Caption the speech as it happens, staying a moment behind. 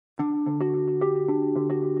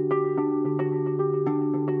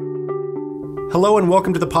Hello and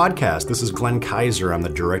welcome to the podcast. This is Glenn Kaiser. I'm the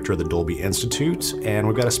director of the Dolby Institute, and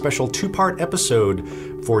we've got a special two-part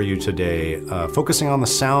episode for you today, focusing on the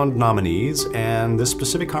sound nominees, and this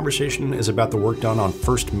specific conversation is about the work done on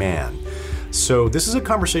First Man. So this is a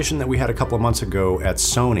conversation that we had a couple of months ago at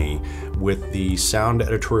Sony with the sound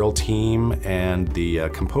editorial team and the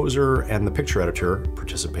composer and the picture editor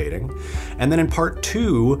participating. And then in part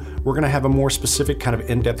two, we're going to have a more specific kind of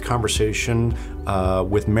in-depth conversation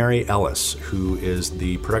with Mary Ellis, who is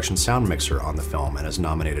the production sound mixer on the film and is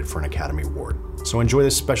nominated for an Academy Award. So enjoy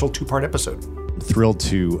this special two-part episode. Thrilled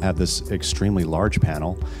to have this extremely large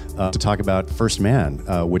panel to talk about First Man,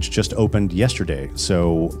 which just opened yesterday.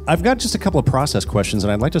 So I've got just a couple of process questions,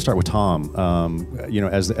 and I'd like to start with Tom.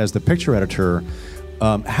 As the picture editor,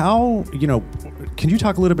 can you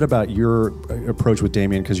talk a little bit about your approach with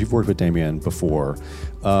Damien? Because you've worked with Damien before.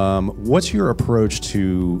 What's your approach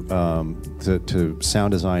to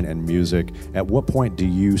sound design and music? At what point do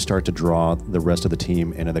you start to draw the rest of the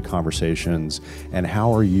team into the conversations? And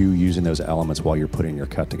how are you using those elements while you're putting your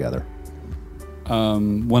cut together?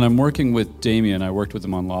 When I'm working with Damien, I worked with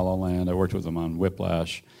him on La La Land, I worked with him on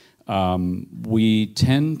Whiplash. We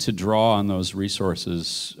tend to draw on those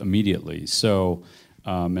resources immediately. So,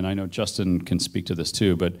 and I know Justin can speak to this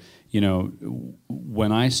too, but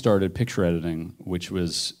when I started picture editing, which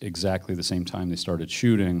was exactly the same time they started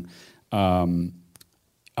shooting, I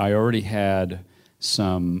already had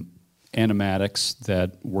some animatics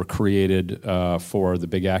that were created for the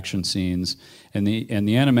big action scenes, and the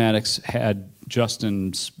animatics had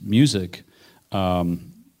Justin's music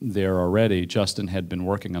there already. Justin had been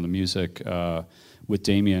working on the music with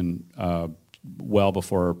Damien well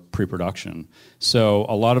before pre-production. So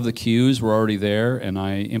a lot of the cues were already there, and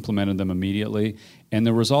I implemented them immediately. And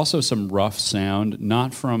there was also some rough sound,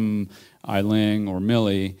 not from Ai-Ling or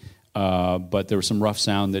Millie, but there was some rough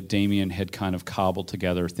sound that Damien had kind of cobbled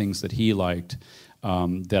together, things that he liked,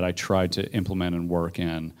 that I tried to implement and work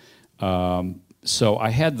in. So I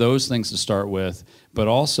had those things to start with, but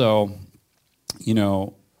also,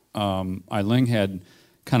 Ai-Ling had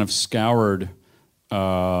kind of scoured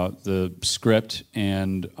the script,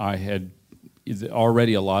 and I had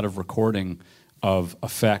already a lot of recording of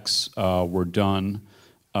effects were done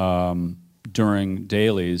during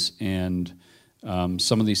dailies, and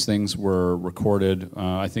some of these things were recorded.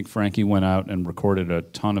 I think Frankie went out and recorded a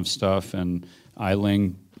ton of stuff, and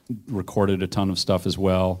Ai-Ling recorded a ton of stuff as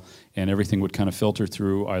well, and everything would kind of filter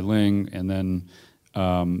through Ai-Ling, and then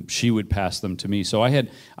she would pass them to me. So I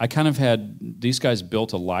kind of had, these guys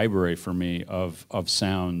built a library for me of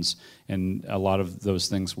sounds, and a lot of those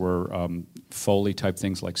things were Foley type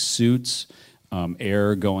things like suits,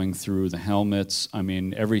 air going through the helmets. I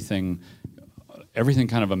mean, everything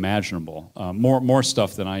kind of imaginable. More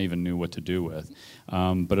stuff than I even knew what to do with.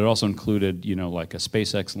 But it also included, like a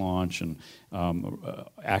SpaceX launch and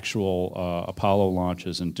actual Apollo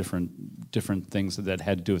launches and different things that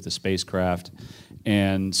had to do with the spacecraft.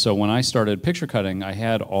 And so when I started picture cutting, I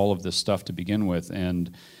had all of this stuff to begin with,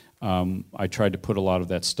 and I tried to put a lot of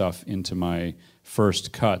that stuff into my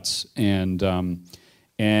first cuts. And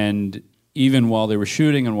even while they were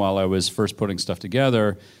shooting and while I was first putting stuff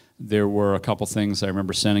together, there were a couple things I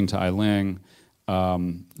remember sending to Ai-Ling.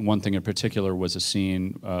 One thing in particular was a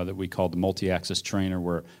scene that we called the multi-axis trainer,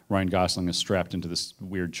 where Ryan Gosling is strapped into this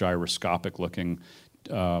weird gyroscopic-looking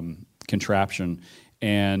contraption.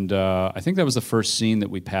 And I think that was the first scene that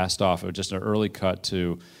we passed off. It was just an early cut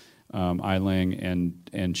to Ai-Ling,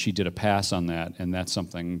 and she did a pass on that, and that's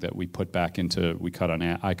something that we put back into. I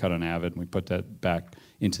cut on Avid, and we put that back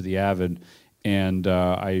into the Avid. And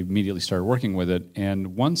I immediately started working with it.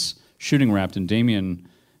 And once shooting wrapped and Damien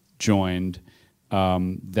joined,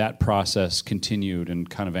 that process continued and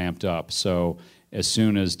kind of amped up. So as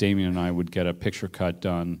soon as Damien and I would get a picture cut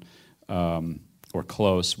done or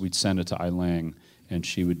close, we'd send it to Ai-Ling, and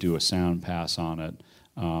she would do a sound pass on it.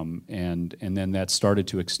 And then that started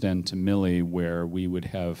to extend to Millie, where we would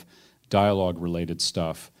have dialogue-related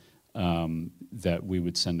stuff that we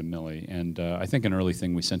would send to Millie. And I think an early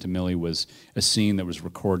thing we sent to Millie was a scene that was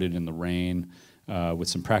recorded in the rain, with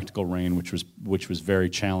some practical rain, which was very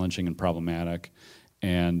challenging and problematic.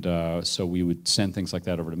 And so we would send things like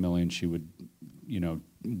that over to Millie, and she would,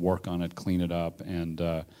 work on it, clean it up, and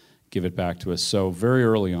give it back to us. So very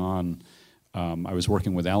early on, I was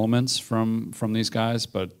working with elements from these guys,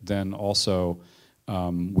 but then also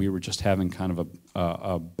we were just having kind of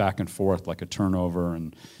a back and forth, like a turnover,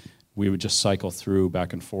 and we would just cycle through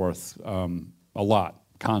back and forth a lot,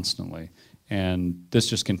 constantly. And this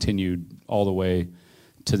just continued all the way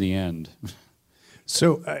to the end.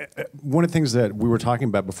 So one of the things that we were talking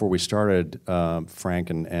about before we started, Frank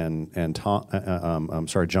and Tom, I'm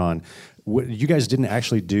sorry, John, you guys didn't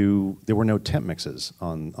actually do. There were no temp mixes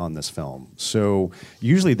on this film. So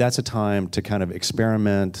usually that's a time to kind of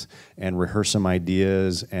experiment and rehearse some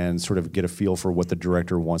ideas and sort of get a feel for what the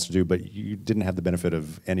director wants to do. But you didn't have the benefit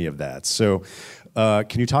of any of that. So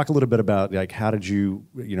can you talk a little bit about like how did you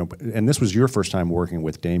and this was your first time working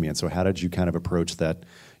with Damien. So how did you kind of approach that?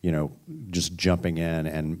 Just jumping in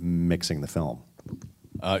and mixing the film.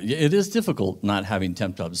 It is difficult not having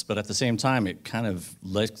temp dubs, but at the same time, it kind of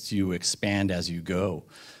lets you expand as you go.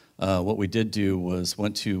 What we did do was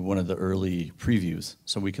went to one of the early previews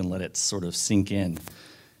so we can let it sort of sink in.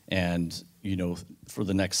 And, for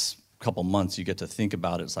the next couple months, you get to think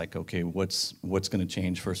about it. It's like, okay, what's going to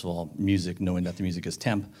change? First of all, music, knowing that the music is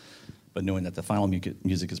temp, but knowing that the final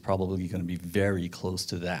music is probably going to be very close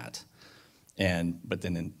to that. But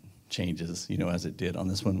then it changes, as it did on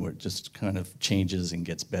this one, where it just kind of changes and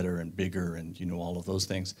gets better and bigger and, all of those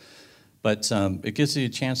things. But it gives you a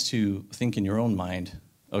chance to think in your own mind,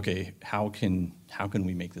 okay, how can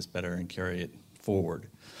we make this better and carry it forward?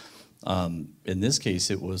 In this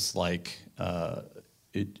case, it was like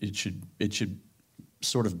it should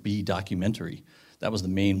sort of be documentary. That was the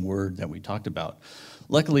main word that we talked about.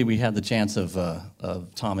 Luckily, we had the chance of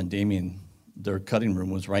Tom and Damien. Their cutting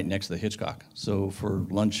room was right next to the Hitchcock. So for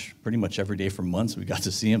lunch, pretty much every day for months, we got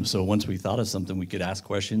to see him. So once we thought of something, we could ask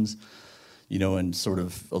questions, and sort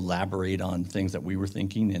of elaborate on things that we were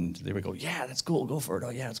thinking. And they would go, yeah, that's cool, go for it.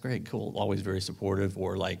 Oh, yeah, that's great, cool. Always very supportive,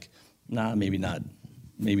 or like, nah, maybe not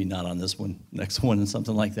on this one, next one, and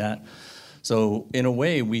something like that. So in a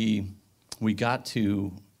way, we got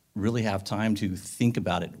to really have time to think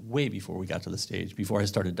about it way before we got to the stage, before I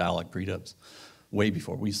started dialogue pre-dubs. Way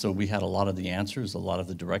before. We had a lot of the answers, a lot of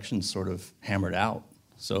the directions sort of hammered out.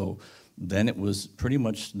 So then it was pretty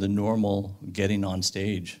much the normal getting on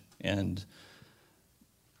stage and,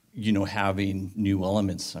 having new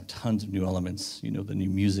elements, tons of new elements. The new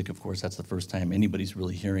music, of course, that's the first time anybody's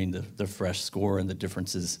really hearing the fresh score and the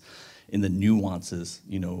differences in the nuances,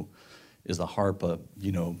 is the harp,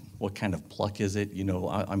 what kind of pluck is it?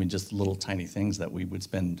 Just little tiny things that we would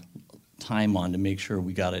spend time on to make sure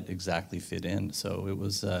we got it exactly fit in. So it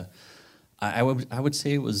was, I would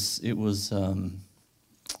say it was.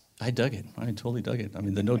 I dug it. I totally dug it.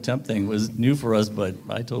 The no temp thing was new for us, but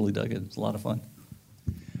I totally dug it. It's a lot of fun.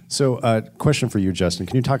 So, question for you, Justin.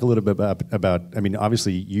 Can you talk a little bit about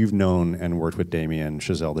obviously you've known and worked with Damien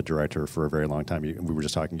Chazelle, the director, for a very long time. We were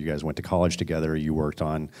just talking, you guys went to college together. You worked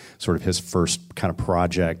on sort of his first kind of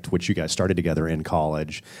project, which you guys started together in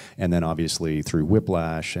college, and then obviously through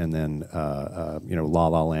Whiplash, and then, La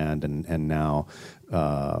La Land, and now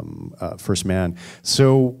First Man.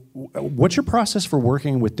 So what's your process for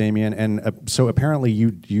working with Damien? And so apparently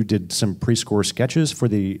you did some pre-score sketches for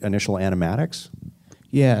the initial animatics?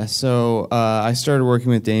 Yeah, so I started working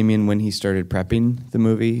with Damien when he started prepping the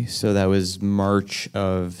movie. So that was March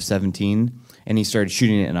of 2017, and he started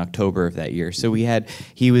shooting it in October of that year. So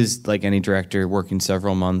he was like any director, working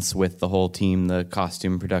several months with the whole team, the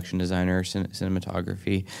costume, production designer,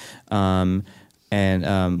 cinematography, and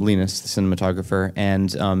Linus, the cinematographer.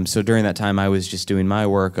 And so during that time, I was just doing my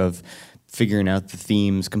work of figuring out the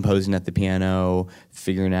themes, composing at the piano,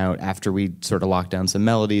 figuring out, after we sort of locked down some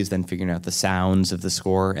melodies, then figuring out the sounds of the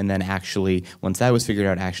score, and then actually, once that was figured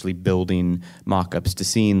out, actually building mock-ups to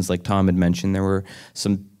scenes. Like Tom had mentioned, there were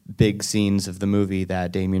some big scenes of the movie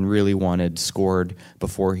that Damien really wanted scored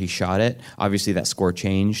before he shot it. Obviously, that score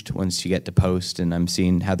changed once you get to post, and I'm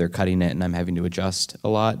seeing how they're cutting it, and I'm having to adjust a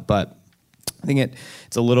lot, but I think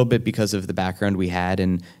it's a little bit because of the background we had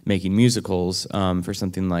in making musicals. For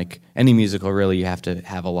something like any musical, really, you have to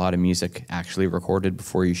have a lot of music actually recorded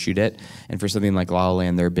before you shoot it. And for something like La La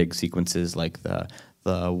Land, there are big sequences like the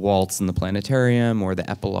waltz in the planetarium or the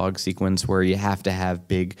epilogue sequence where you have to have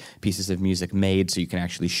big pieces of music made so you can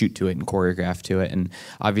actually shoot to it and choreograph to it. And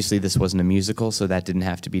obviously this wasn't a musical, so that didn't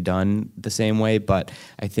have to be done the same way. But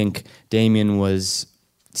I think Damien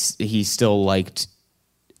he still liked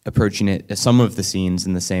approaching it, some of the scenes,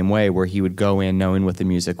 in the same way, where he would go in knowing what the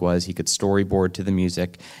music was. He could storyboard to the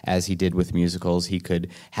music, as he did with musicals. He could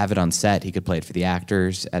have it on set. He could play it for the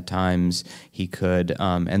actors at times. He could,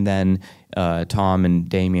 and then Tom and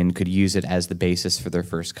Damien could use it as the basis for their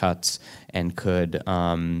first cuts, and could.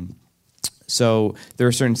 So there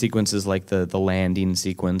are certain sequences like the landing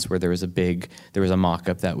sequence where there was a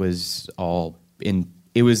mock-up that was all in.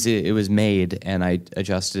 It was made, and I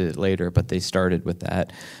adjusted it later, but they started with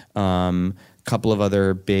that. Couple of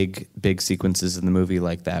other big sequences in the movie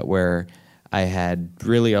like that, where I had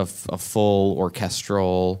really a full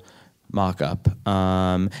orchestral mock-up.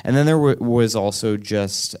 And then there was also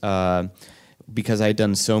just because I had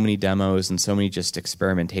done so many demos and so many just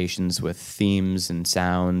experimentations with themes and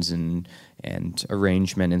sounds and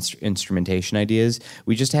arrangement, instrumentation ideas,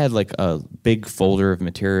 we just had like a big folder of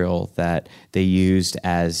material that they used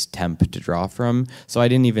as temp to draw from. So I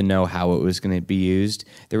didn't even know how it was going to be used.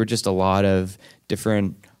 There were just a lot of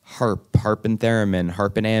different harp and theremin,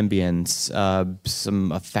 harp and ambience,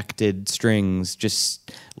 some affected strings,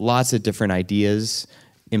 just lots of different ideas,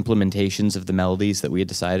 implementations of the melodies that we had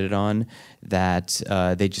decided on, that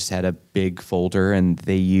they just had a big folder, and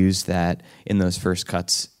they used that in those first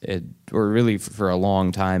cuts, or really for a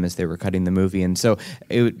long time as they were cutting the movie. And so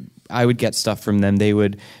I would get stuff from them. They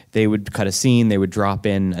would cut a scene, they would drop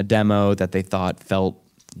in a demo that they thought felt,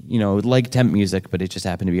 like temp music, but it just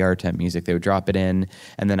happened to be our temp music. They would drop it in,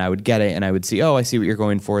 and then I would get it, and I would see, I see what you're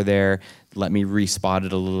going for there. Let me respot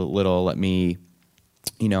it a little. Let me,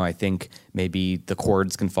 I think maybe the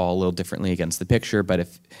chords can fall a little differently against the picture, but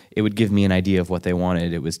if it would give me an idea of what they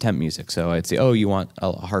wanted, it was temp music. So I'd say, you want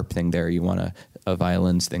a harp thing there, you want a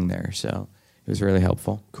violins thing there. So it was really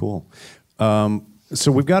helpful. Cool. So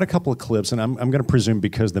we've got a couple of clips, and I'm going to presume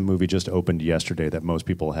because the movie just opened yesterday that most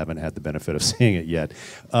people haven't had the benefit of seeing it yet.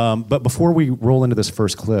 But before we roll into this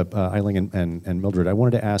first clip, Ai-ling and Mildred, I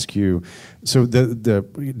wanted to ask you, so the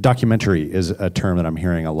documentary is a term that I'm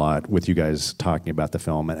hearing a lot with you guys talking about the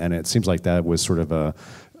film, and it seems like that was sort of a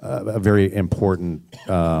very important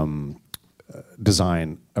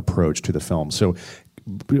design approach to the film. So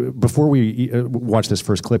before we watch this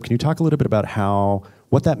first clip, can you talk a little bit about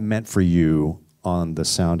what that meant for you on the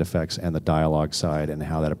sound effects and the dialogue side, and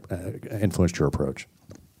how that influenced your approach?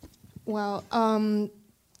 Well,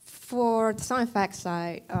 for the sound effects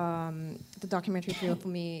side, the documentary feel for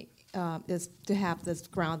me is to have this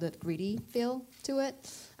grounded, gritty feel to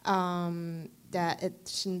it, that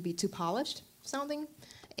it shouldn't be too polished sounding.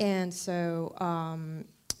 And so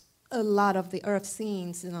a lot of the Earth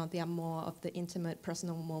scenes, they are more of the intimate,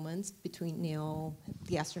 personal moments between Neil,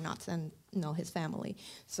 the astronauts, and his family.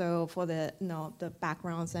 So for the the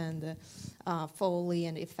backgrounds and the Foley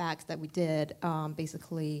and the effects that we did,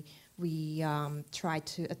 basically we tried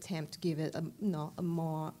to attempt to give it a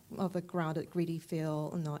more of a grounded, gritty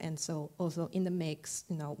feel. And so also in the mix,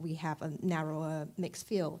 we have a narrower mix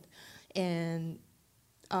field, and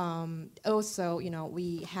also,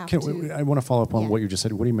 we have I want to follow up on what you just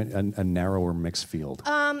said. What do you mean a narrower mix field?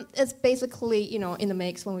 It's basically, in the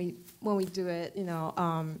mix when we do it,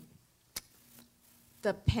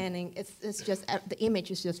 the panning, it's just the image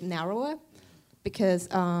is just narrower, because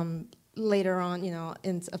later on,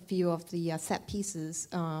 in a few of the set pieces,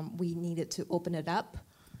 we needed to open it up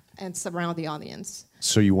and surround the audience.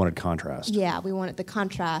 So you wanted contrast? Yeah, we wanted the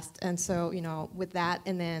contrast, and so with that,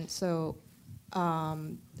 and then so.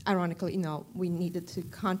 Ironically, we needed to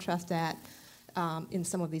contrast that in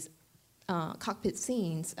some of these cockpit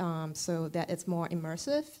scenes, so that it's more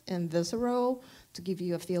immersive and visceral, to give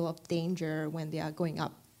you a feel of danger when they are going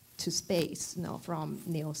up to space, from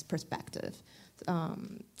Neil's perspective. For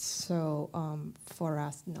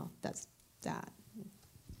us, that's that.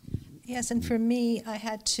 Yes, and for me, I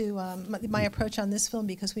had to, my approach on this film,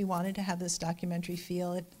 because we wanted to have this documentary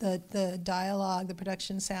feel, the dialogue, the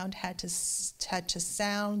production sound had to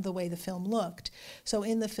sound the way the film looked. So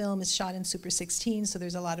in the film, it's shot in Super 16, so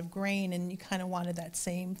there's a lot of grain, and you kind of wanted that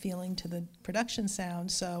same feeling to the production sound.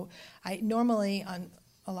 So I normally, on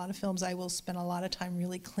a lot of films, I will spend a lot of time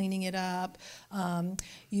really cleaning it up,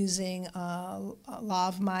 using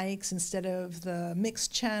lav mics instead of the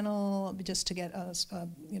mixed channel, just to get a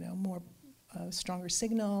more stronger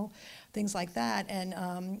signal, things like that. And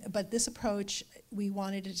but this approach, we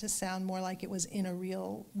wanted it to sound more like it was in a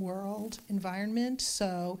real world environment.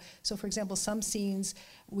 So for example, some scenes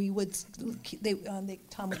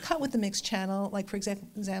Tom would cut with the mixed channel, like for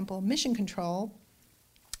example, Mission Control.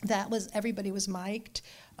 Everybody was mic'd.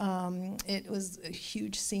 It was a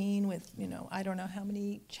huge scene with, I don't know how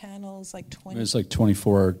many channels, like 20. It was like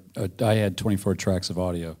 24. I had 24 tracks of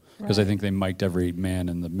audio, because I think they mic'd every man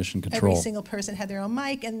in the Mission Control. Every single person had their own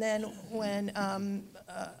mic, and then when,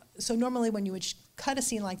 so normally when you would cut a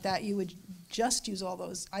scene like that, you would just use all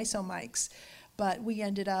those ISO mics, but we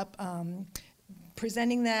ended up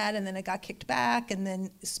presenting that, and then it got kicked back, and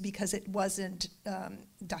then because it wasn't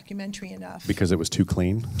documentary enough. Because it was too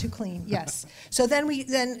clean? Too clean, yes. So then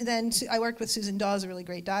I worked with Susan Dawes, a really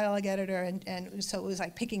great dialogue editor, and so it was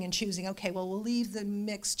like picking and choosing. Okay, well, we'll leave the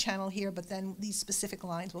mixed channel here, but then these specific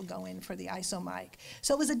lines will go in for the ISO mic.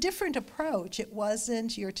 So it was a different approach. It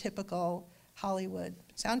wasn't your typical Hollywood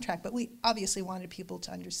soundtrack, but we obviously wanted people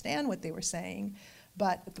to understand what they were saying.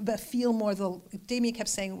 but feel more Damien kept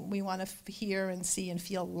saying we want to hear and see and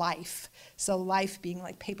feel life. So life being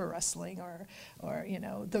like paper rustling or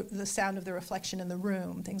the sound of the reflection in the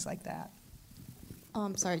room, things like that.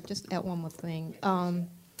 Sorry, just add one more thing.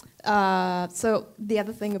 So the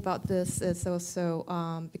other thing about this is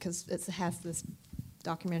also because it has this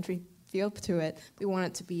documentary feel to it, we want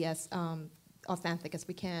it to be as authentic as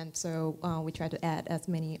we can. So we try to add as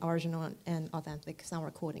many original and authentic sound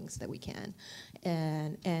recordings that we can.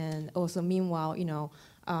 And also, meanwhile,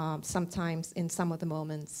 sometimes in some of the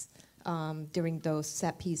moments during those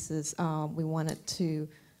set pieces, we wanted to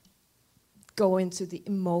go into the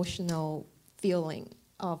emotional feeling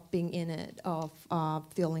of being in it, of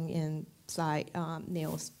feeling inside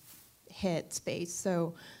Neil's head space.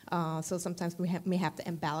 So sometimes we may have to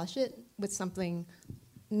embellish it with something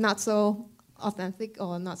not so authentic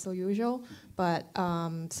or not so usual. But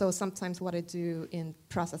so sometimes what I do in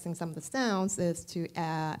processing some of the sounds is to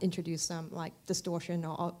introduce some like distortion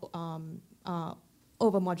or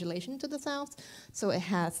over-modulation to the sounds. So it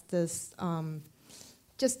has this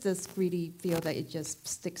just this gritty feel that it just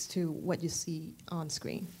sticks to what you see on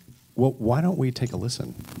screen. Well, why don't we take a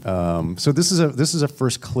listen? So this is a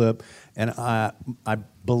first clip, and I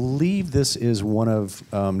believe this is one of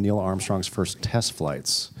Neil Armstrong's first test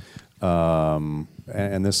flights, and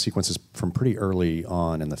this sequence is from pretty early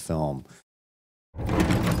on in the film.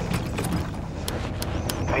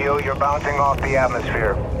 Theo, you're bouncing off the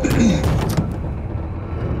atmosphere.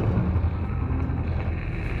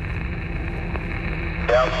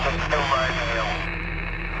 Yeah, I'm still rising,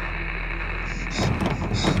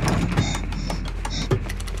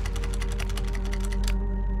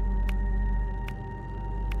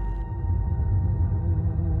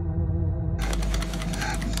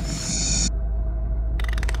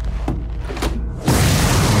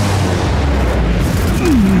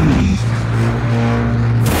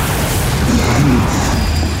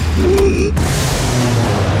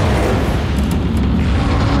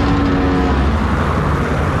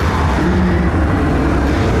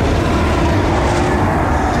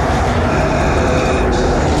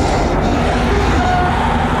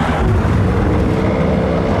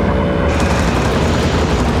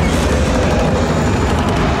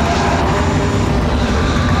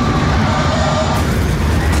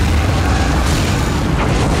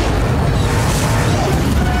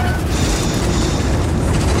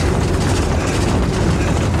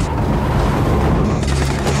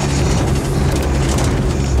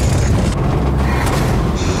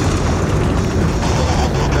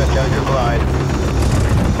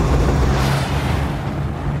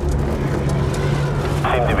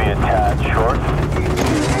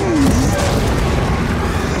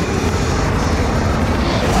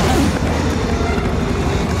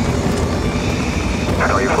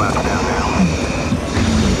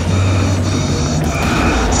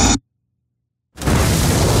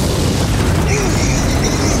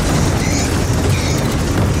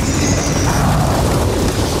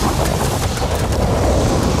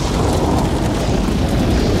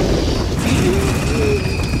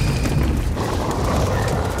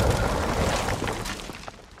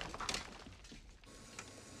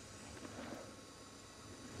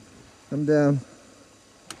 I'm down.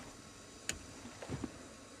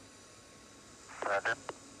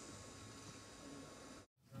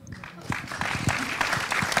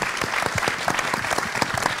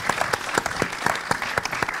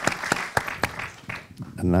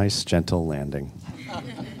 A nice, gentle landing.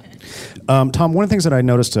 Tom, one of the things that I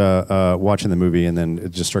noticed watching the movie, and then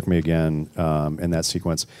it just struck me again in that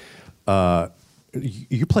sequence,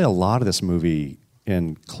 you play a lot of this movie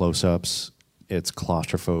in close-ups. It's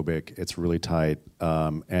claustrophobic. It's really tight,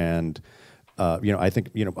 and I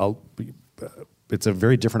think it's a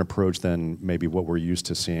very different approach than maybe what we're used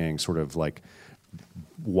to seeing. Sort of like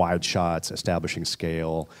wide shots, establishing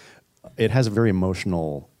scale. It has a very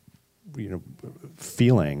emotional,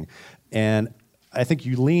 feeling, and I think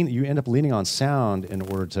you end up leaning on sound in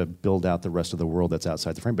order to build out the rest of the world that's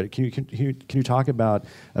outside the frame. But can you talk about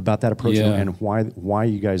that approach and why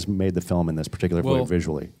you guys made the film in this particular way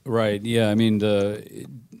visually? Right. Yeah. I mean,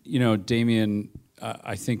 Damien,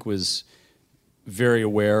 I think was very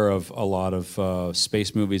aware of a lot of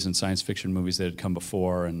space movies and science fiction movies that had come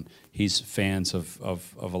before, and he's fans of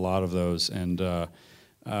a lot of those. And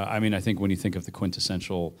I think when you think of the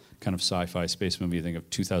quintessential kind of sci-fi space movie, you think of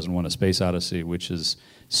 2001: A Space Odyssey, which is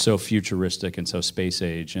so futuristic and so space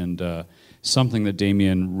age. And something that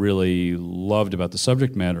Damien really loved about the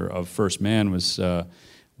subject matter of First Man was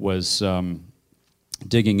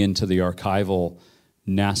digging into the archival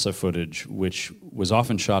NASA footage, which was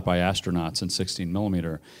often shot by astronauts in 16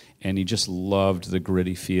 millimeter, and he just loved the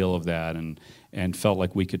gritty feel of that, and felt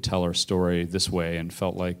like we could tell our story this way, and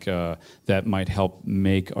felt like that might help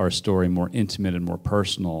make our story more intimate and more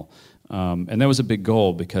personal. And that was a big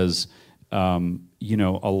goal because a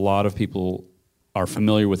lot of people are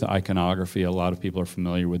familiar with iconography. A lot of people are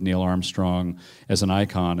familiar with Neil Armstrong as an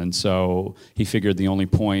icon, and so he figured the only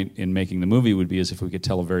point in making the movie would be as if we could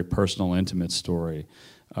tell a very personal, intimate story.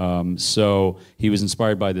 So he was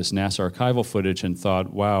inspired by this NASA archival footage and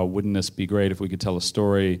thought, wow, wouldn't this be great if we could tell a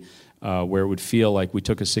story where it would feel like we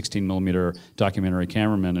took a 16 millimeter documentary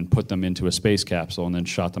cameraman and put them into a space capsule and then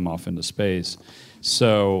shot them off into space.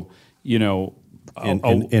 So, in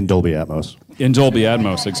Dolby Atmos. In Dolby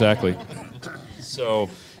Atmos, exactly. So,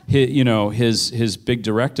 his big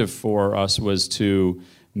directive for us was to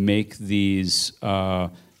make these,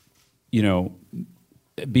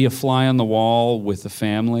 be a fly on the wall with the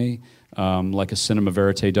family, like a cinema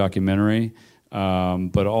verite documentary,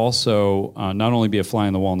 but also not only be a fly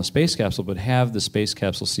on the wall in the space capsule, but have the space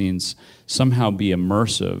capsule scenes somehow be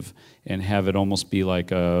immersive and have it almost be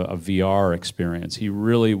like a VR experience. He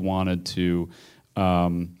really wanted to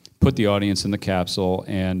put the audience in the capsule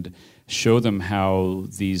and show them how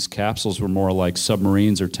these capsules were more like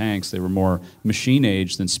submarines or tanks. They were more machine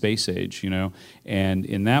age than space age, And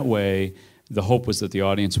in that way, the hope was that the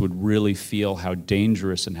audience would really feel how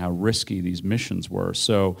dangerous and how risky these missions were.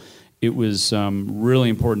 So it was really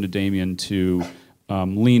important to Damien to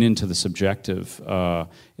lean into the subjective.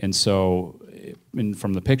 And so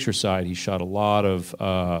from the picture side, he shot a lot of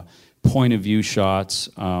point of view shots,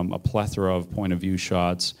 a plethora of point of view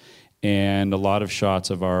shots, and a lot of shots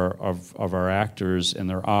of our actors and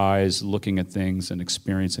their eyes looking at things and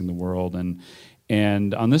experiencing the world.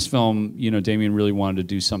 And on this film, Damien really wanted to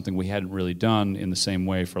do something we hadn't really done in the same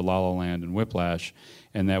way for La La Land and Whiplash,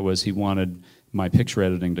 and that was he wanted my picture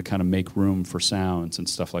editing to kind of make room for sounds and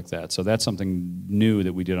stuff like that. So that's something new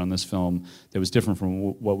that we did on this film that was different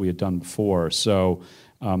from what we had done before. So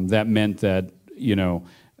that meant that,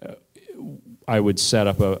 I would set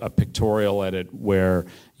up a pictorial edit where,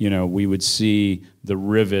 we would see the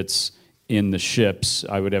rivets in the ships.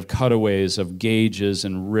 I would have cutaways of gauges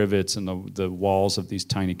and rivets in the walls of these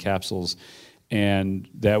tiny capsules, and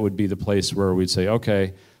that would be the place where we'd say,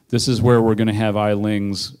 okay, this is where we're going to have Ai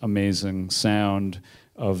Ling's amazing sound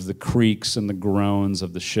of the creaks and the groans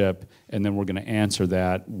of the ship, and then we're going to answer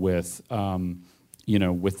that with,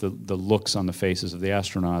 with the looks on the faces of the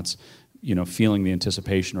astronauts, feeling the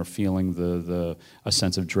anticipation or feeling a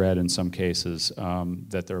sense of dread in some cases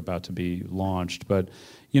that they're about to be launched. But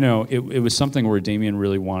it was something where Damien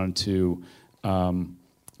really wanted to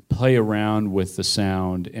play around with the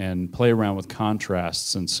sound and play around with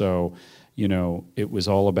contrasts, and so it was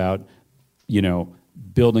all about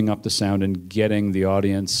building up the sound and getting the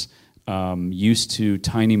audience used to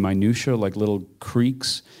tiny minutia, like little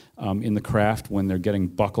creaks in the craft when they're getting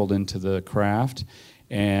buckled into the craft.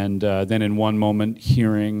 And then in one moment,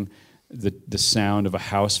 hearing the sound of a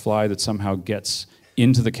housefly that somehow gets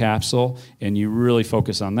into the capsule, and you really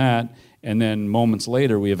focus on that. And then moments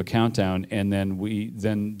later, we have a countdown, and then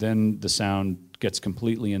the sound gets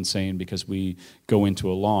completely insane because we go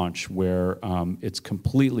into a launch where it's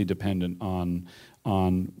completely dependent on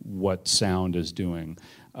what sound is doing.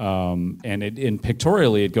 And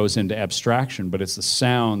pictorially, it goes into abstraction, but it's the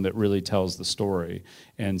sound that really tells the story.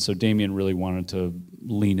 And so Damien really wanted to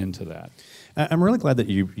lean into that. I'm really glad that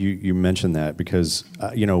you mentioned that because,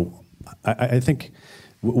 I think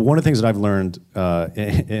one of the things that I've learned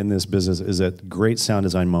in this business is that great sound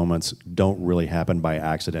design moments don't really happen by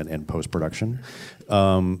accident in post-production.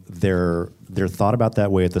 They're thought about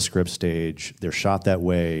that way at the script stage. They're shot that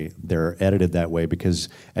way. They're edited that way because,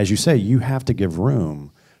 as you say, you have to give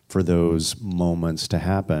room for those moments to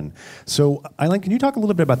happen. So, Eileen, can you talk a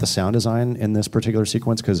little bit about the sound design in this particular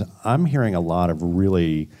sequence? Because I'm hearing a lot of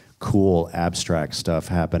really cool abstract stuff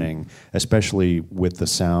happening, especially with the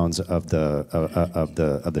sounds of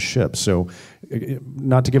the ship. So,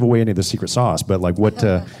 not to give away any of the secret sauce, but like what?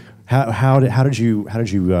 How did you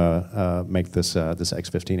make this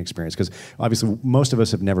X-15 experience? Because obviously most of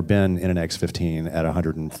us have never been in an X-15 at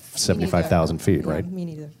 175,000 feet, right? Me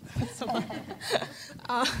neither.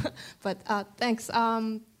 But thanks.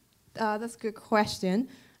 That's a good question.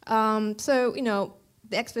 So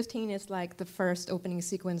the X-15 is like the first opening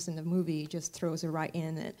sequence in the movie. Just throws it right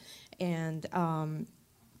in it, and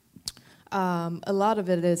a lot of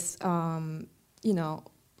it is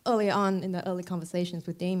early on in the early conversations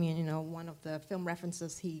with Damien, one of the film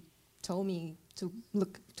references he told me to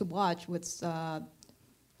watch was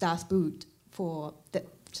Das Boot for the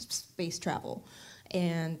space travel.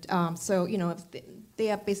 And so, they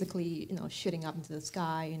are basically, shooting up into the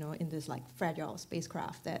sky, in this like fragile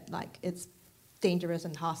spacecraft that like it's dangerous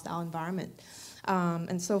and hostile environment.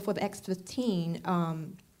 And so for the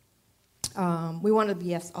X-15, we wanted to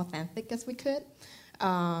be as authentic as we could.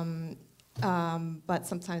 But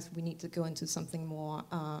sometimes we need to go into something more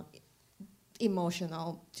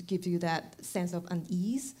emotional to give you that sense of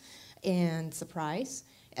unease and surprise.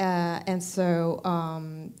 And so,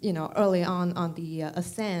 early on the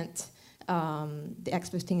ascent, the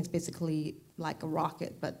X-15 is basically like a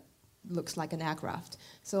rocket, but looks like an aircraft.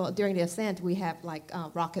 So during the ascent, we have like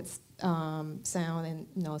rockets sound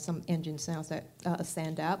and some engine sounds that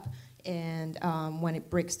ascend up. And when it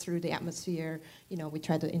breaks through the atmosphere, we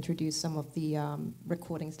try to introduce some of the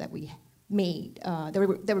recordings that we made that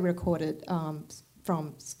we recorded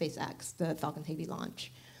from SpaceX, the Falcon Heavy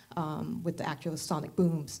launch, with the actual sonic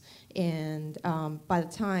booms. And by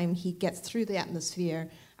the time he gets through the atmosphere,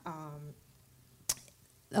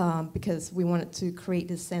 because we wanted to create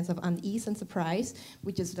this sense of unease and surprise,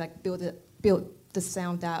 we just like built the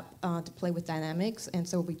sound up to play with dynamics, and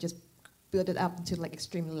so we just build it up into like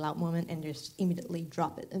extremely loud moment and just immediately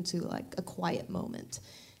drop it into like a quiet moment.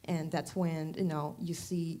 And that's when, you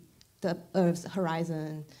see the Earth's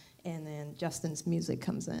horizon and then Justin's music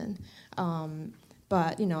comes in.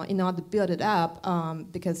 But, in order to build it up,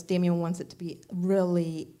 because Damien wants it to be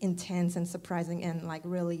really intense and surprising and like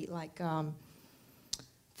really like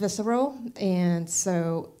visceral. And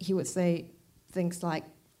so he would say things like,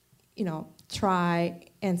 try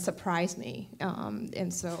and surprise me.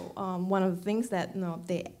 And so one of the things that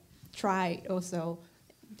they tried also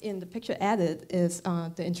in the picture added is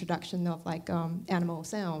the introduction of like animal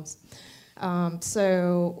sounds.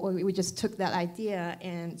 So we just took that idea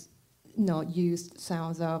and used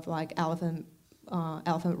sounds of like elephant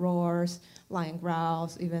roars, lion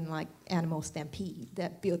growls, even like animal stampede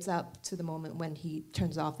that builds up to the moment when he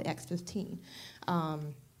turns off the X-15.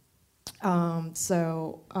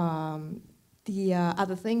 The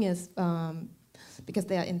other thing is, because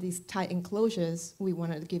they are in these tight enclosures, we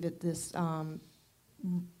wanted to give it this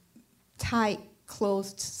tight,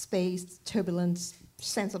 closed space,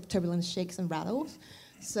 sense of turbulence, shakes and rattles.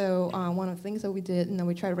 So one of the things that we did,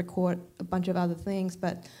 we tried to record a bunch of other things,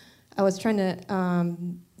 but I was trying to,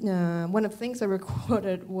 one of the things I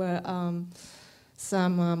recorded were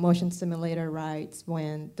some motion simulator rides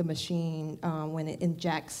when the machine, when it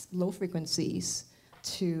injects low frequencies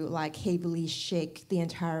to like heavily shake the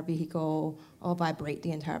entire vehicle or vibrate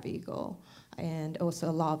the entire vehicle. And also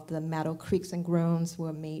a lot of the metal creaks and groans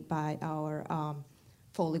were made by our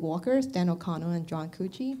Foley walkers, Dan O'Connor and John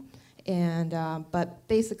Cucci. And but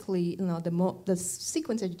basically, the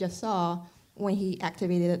sequence that you just saw when he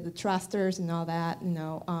activated the thrusters and all that,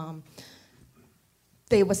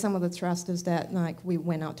 they were some of the thrusters that like we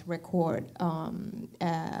went out to record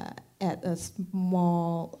at a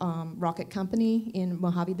small rocket company in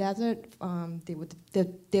Mojave Desert.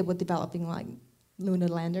 They were developing like lunar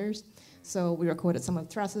landers, so we recorded some of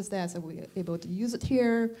the thrusters there, so we were able to use it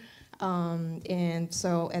here. And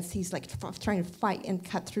so as he's like trying to fight and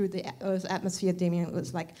cut through the Earth's atmosphere, Damien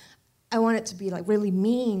was like, I want it to be like really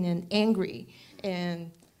mean and angry.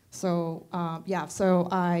 And so, so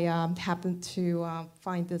I happened to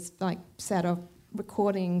find this like set of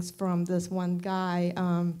recordings from this one guy.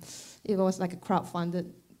 It was like a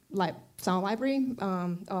crowdfunded like sound library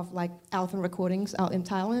of like elephant recordings out in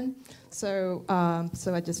Thailand. So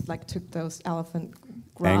I just like took those elephant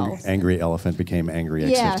growls. Angry elephant became angry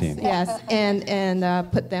X-15. Yes,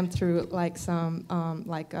 and put them through like some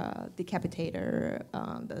decapitator,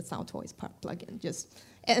 the Sound Toys plugin,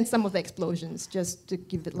 and some of the explosions, just to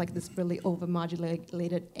give it like this really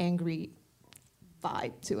over-modulated, angry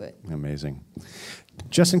vibe to it. Amazing.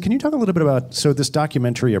 Justin, can you talk a little bit about this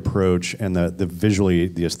documentary approach and the visually,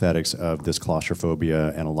 the aesthetics of this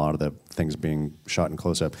claustrophobia and a lot of the things being shot in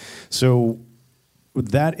close-up. So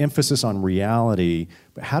that emphasis on reality,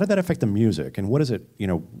 how did that affect the music? And what is it,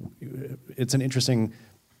 it's an interesting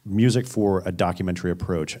music for a documentary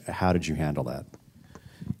approach. How did you handle that?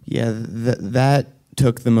 Yeah, that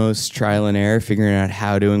took the most trial and error, figuring out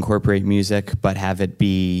how to incorporate music, but have it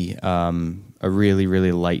be a really,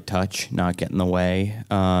 really light touch, not get in the way.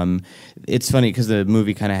 It's funny because the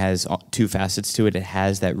movie kind of has two facets to it. It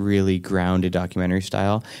has that really grounded documentary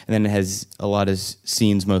style, and then it has a lot of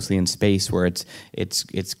scenes, mostly in space, where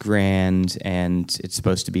it's grand and it's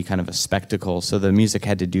supposed to be kind of a spectacle. So the music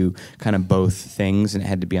had to do kind of both things, and it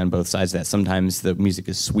had to be on both sides of that. Sometimes the music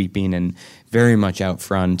is sweeping and very much out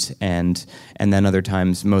front, and then other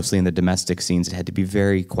times, mostly in the domestic scenes, it had to be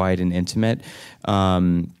very quiet and intimate.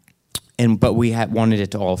 But we wanted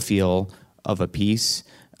it to all feel of a piece.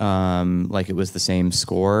 Like it was the same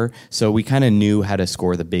score. So we kind of knew how to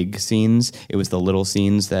score the big scenes. It was the little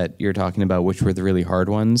scenes that you're talking about, which were the really hard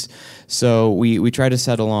ones. So we tried to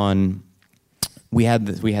settle on. We had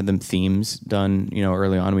them themes done,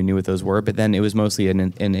 early on. We knew what those were, but then it was mostly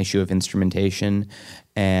an issue of instrumentation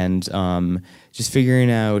and just figuring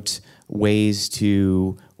out ways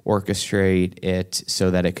to orchestrate it so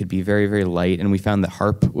that it could be very, very light. And we found that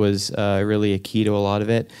harp was really a key to a lot of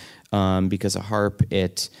it. Because a harp,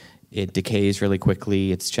 it decays really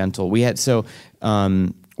quickly. It's gentle.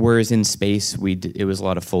 Whereas in space, it was a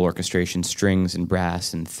lot of full orchestration, strings and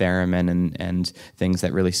brass and theremin and things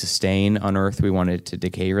that really sustain. On Earth, we wanted it to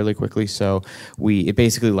decay really quickly. So it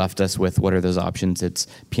basically left us with what are those options? It's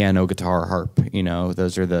piano, guitar, harp.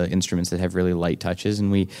 Those are the instruments that have really light touches. And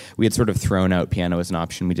we had sort of thrown out piano as an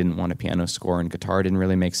option. We didn't want a piano score, and guitar didn't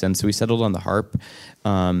really make sense. So we settled on the harp.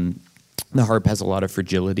 The harp has a lot of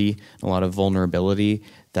fragility, a lot of vulnerability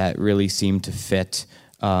that really seemed to fit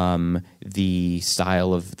the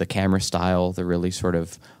style of the camera style, the really sort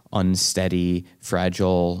of unsteady,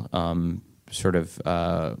 fragile sort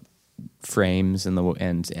of frames,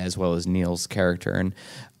 and as well as Neil's character,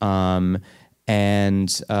 and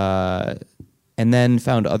then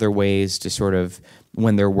found other ways to sort of,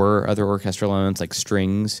 when there were other orchestral elements like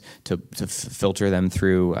strings, to filter them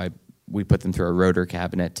through. We put them through a rotor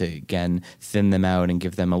cabinet to, again, thin them out and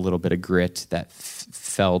give them a little bit of grit that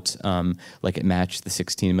felt like it matched the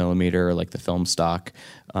 16 millimeter or like the film stock,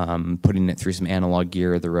 putting it through some analog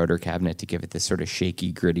gear, the rotor cabinet, to give it this sort of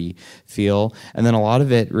shaky, gritty feel. And then a lot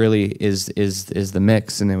of it really is the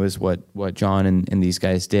mix, and it was what John and these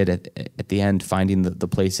guys did at the end, finding the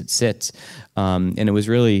place it sits. And it was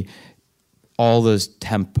really all those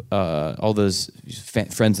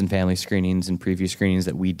friends and family screenings and preview screenings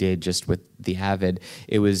that we did just with the Avid.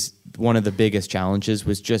 It was one of the biggest challenges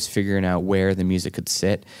was just figuring out where the music could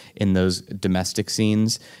sit in those domestic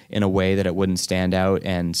scenes in a way that it wouldn't stand out.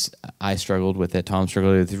 And I struggled with it. Tom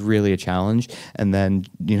struggled with it. It was really a challenge. And then,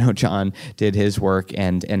 John did his work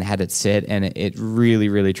and had it sit, and it really,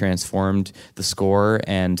 really transformed the score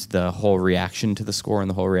and the whole reaction to the score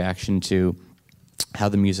and the whole reaction to how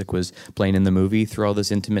the music was playing in the movie through all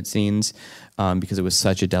those intimate scenes, because it was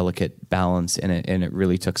such a delicate balance in it, and it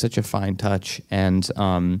really took such a fine touch, and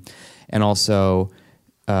also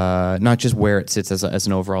not just where it sits as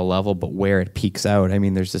an overall level, but where it peaks out. I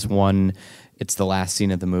mean, there's this one. It's the last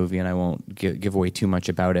scene of the movie, and I won't give away too much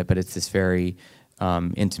about it, but it's this very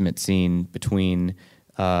intimate scene between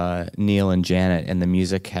Neil and Janet, and the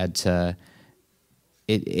music had to.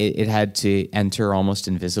 It had to enter almost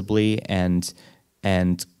invisibly, and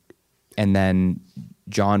then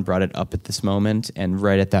John brought it up at this moment, and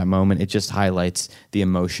right at that moment, it just highlights the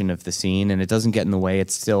emotion of the scene, and it doesn't get in the way.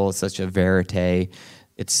 It's still such a verite.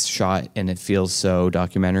 It's shot, and it feels so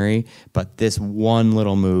documentary, but this one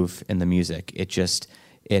little move in the music,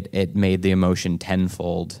 it made the emotion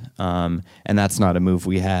tenfold, and that's not a move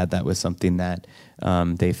we had. That was something that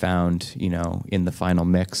they found, in the final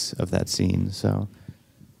mix of that scene, so...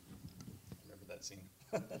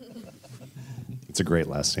 It's a great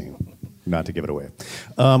last scene. Not to give it away.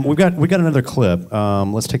 We've got another clip.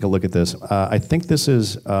 Let's take a look at this. I think this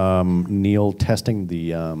is Neil testing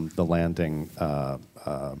the landing, the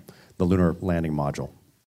lunar landing module.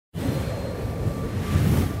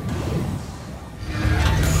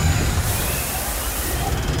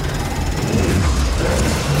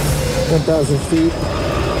 1,000 feet.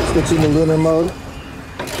 Switching to lunar mode.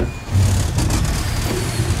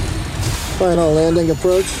 Final landing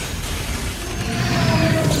approach.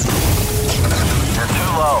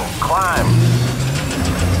 Low. Climb.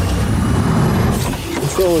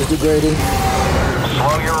 Control is degrading.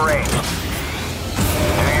 Slow your rate.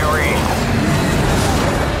 Do your read.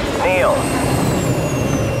 Neil.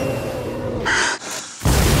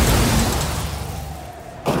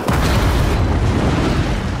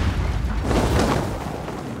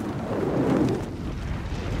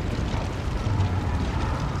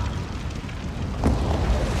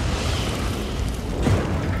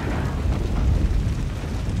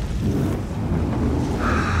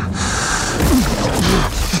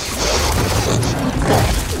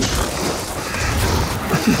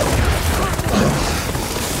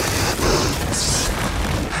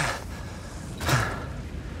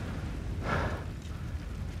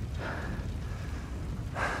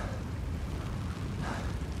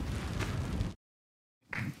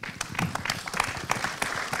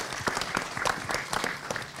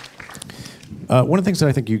 One of the things that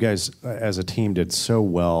I think you guys, as a team, did so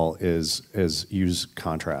well is use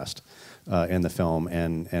contrast in the film,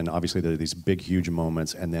 and obviously there are these big, huge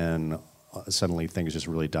moments, and then suddenly things just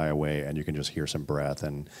really die away, and you can just hear some breath,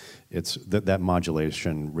 and it's that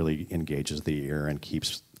modulation really engages the ear and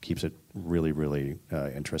keeps it really, really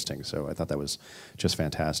interesting. So I thought that was just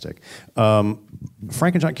fantastic. Frank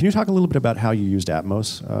and John, can you talk a little bit about how you used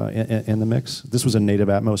Atmos in the mix? This was a native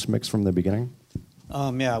Atmos mix from the beginning?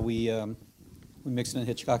 Yeah, we mixed it in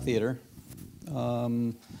Hitchcock Theater.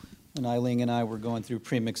 And Eileen and I were going through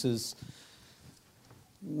premixes.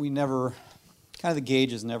 We never, kind of the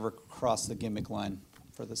gauges never crossed the gimmick line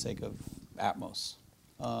for the sake of Atmos.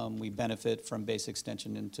 We benefit from bass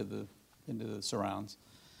extension into the surrounds.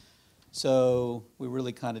 So we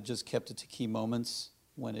really kind of just kept it to key moments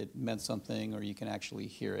when it meant something or you can actually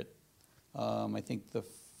hear it. I think the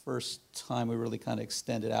first time we really kind of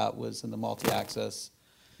extended out was in the multi-access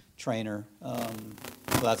trainer.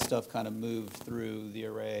 So that stuff kind of moved through the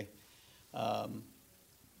array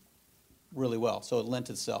really well. So it lent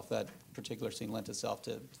itself, that particular scene lent itself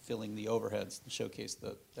to filling the overheads to showcase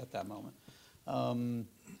at that moment.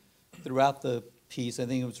 Throughout the piece, I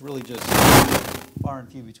think it was really just far and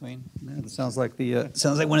few between. It sounds like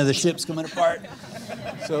one of the ships coming apart.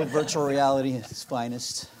 So virtual reality at its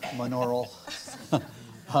finest, monaural.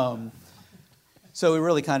 So we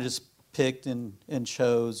really kind of just picked and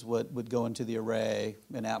chose what would go into the array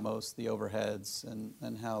in Atmos, the overheads,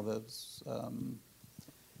 and how those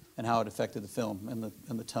and how it affected the film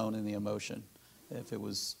and the tone and the emotion. If it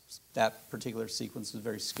was that particular sequence was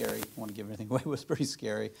very scary, I don't want to give anything away. It was pretty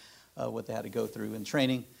scary what they had to go through in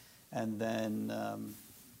training, and then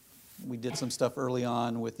we did some stuff early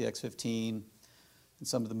on with the X-15 and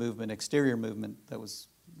some of the movement, exterior movement that was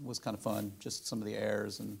kind of fun, just some of the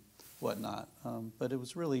airs and whatnot. But it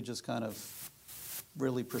was really just kind of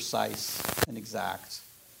really precise and exact,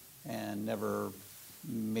 and never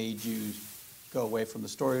made you go away from the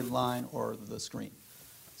storyline or the screen.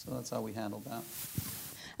 So that's how we handled that.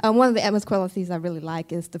 One of the Atmos qualities I really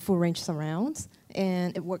like is the full range surrounds,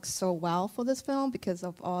 and it works so well for this film because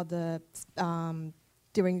of all the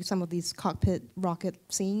during some of these cockpit rocket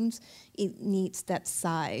scenes, it needs that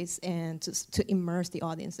size and to immerse the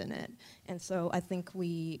audience in it. And so I think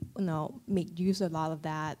we made use of a lot of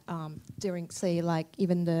that during, say, like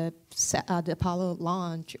even the Apollo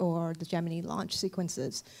launch or the Gemini launch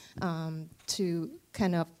sequences to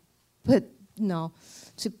kind of put, to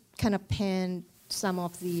kind of pan some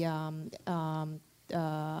of the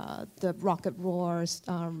rocket roars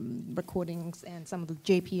recordings and some of the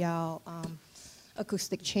JPL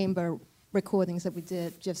acoustic chamber recordings that we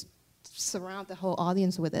did, just surround the whole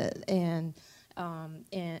audience with it, and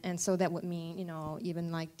so that would mean,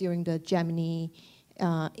 even like during the Gemini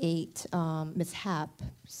 8 mishap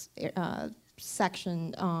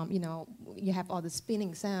section, you have all the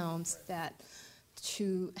spinning sounds that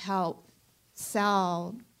to help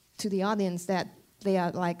sell to the audience that they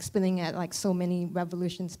are like spinning at like so many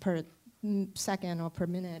revolutions per second or per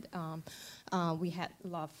minute. We had a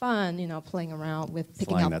lot of fun, playing around with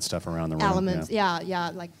picking flying up that stuff around the room. Elements.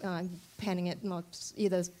 Yeah, like panning it,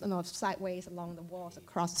 either sideways along the walls,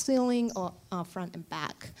 across the ceiling, or front and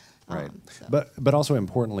back. Right, but also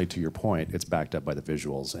importantly, to your point, it's backed up by the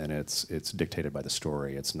visuals, and it's dictated by the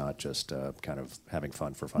story. It's not just kind of having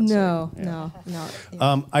fun for fun's sake. No.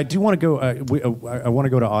 I do want to go. I want to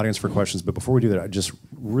go to audience for questions, but before we do that, just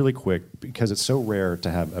really quick, because it's so rare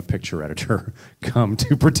to have a picture editor come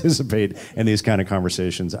to participate in these kind of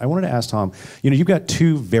conversations. I wanted to ask Tom. You've got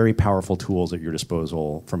two very powerful tools at your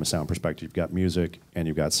disposal from a sound perspective. You've got music and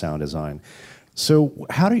you've got sound design. So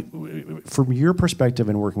how do you, from your perspective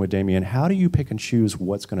in working with Damien, how do you pick and choose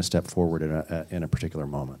what's going to step forward in a particular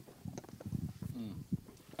moment?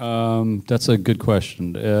 That's a good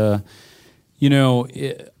question. I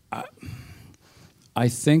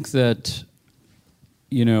think that,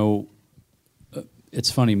 it's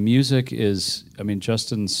funny. Music is,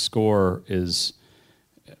 Justin's score his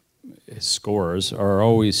scores are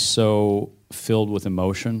always so filled with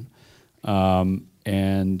emotion.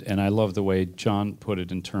 And I love the way John put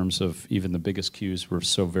it in terms of even the biggest cues were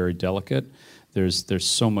so very delicate. There's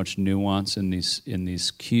so much nuance in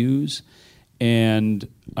these cues, and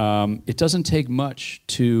it doesn't take much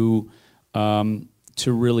to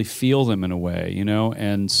really feel them in a way,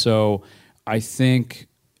 And so I think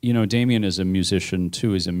Damien is a musician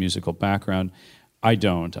too. He's a musical background. I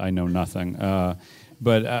don't. I know nothing.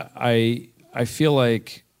 But I feel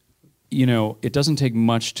like it doesn't take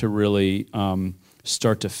much to really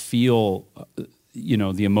start to feel,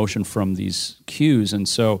 the emotion from these cues, and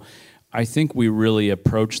so I think we really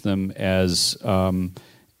approach them as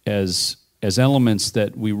elements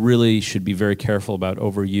that we really should be very careful about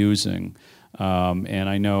overusing, And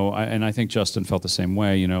I know, and I think Justin felt the same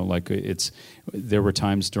way. You know, like there were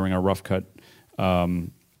times during our rough cut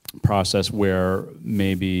process where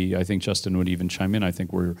maybe I think Justin would even chime in. I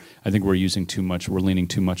think we're using too much. We're leaning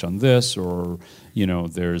too much on this, or you know,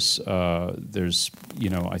 there's you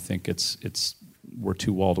know, I think it's we're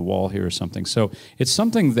too wall to wall here or something. So it's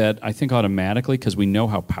something that I think automatically, because we know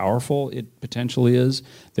how powerful it potentially is,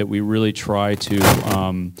 that we really try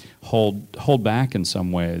to hold back in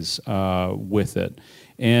some ways with it.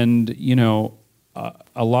 And you know,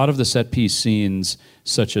 a lot of the set piece scenes,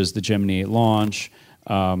 such as the Gemini 8 launch,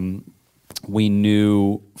 we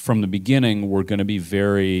knew from the beginning were going to be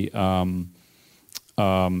very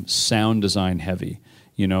sound design heavy.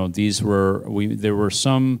 You know, there were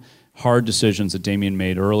some hard decisions that Damien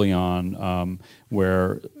made early on,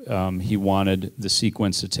 where he wanted the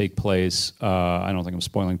sequence to take place. I don't think I'm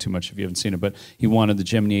spoiling too much if you haven't seen it, but he wanted the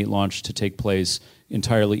Gemini 8 launch to take place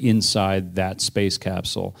entirely inside that space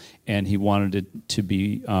capsule, and he wanted it to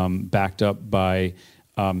be backed up by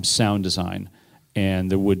sound design, and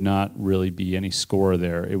there would not really be any score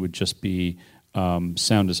there. It would just be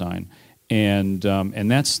sound design, and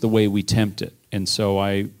that's the way we tempt it. And so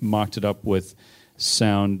I mocked it up with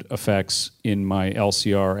sound effects in my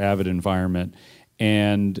LCR Avid environment,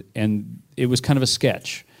 and it was kind of a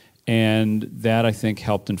sketch, and that I think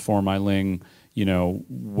helped inform Eiling, you know,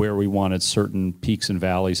 where we wanted certain peaks and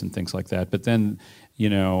valleys and things like that. But then, you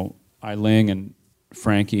know, Eiling and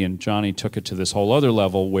Frankie and Johnny took it to this whole other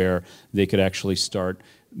level where they could actually start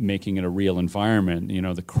making it a real environment. You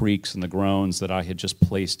know, the creaks and the groans that I had just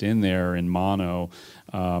placed in there in mono,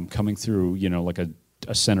 coming through, you know, like a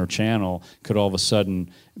center channel, could all of a sudden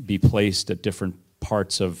be placed at different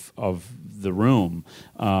parts of the room,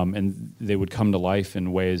 and they would come to life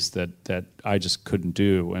in ways that I just couldn't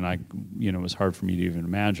do, and it was hard for me to even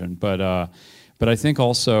imagine. But I think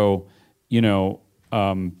also, you know,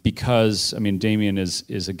 because I mean, Damien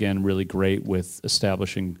is again really great with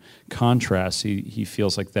establishing contrast. He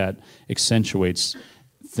feels like that accentuates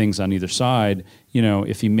things on either side. You know,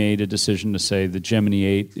 if he made a decision to say the Gemini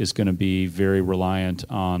 8 is going to be very reliant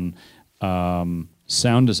on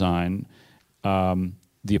sound design,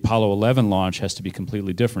 the Apollo 11 launch has to be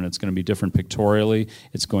completely different. It's going to be different pictorially.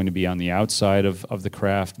 It's going to be on the outside of the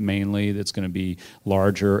craft mainly. It's going to be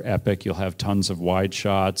larger, epic. You'll have tons of wide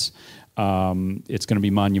shots. It's going to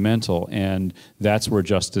be monumental, and that's where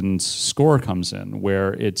Justin's score comes in,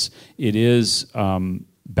 where it is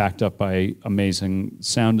backed up by amazing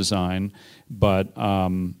sound design, but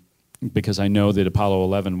because I know that Apollo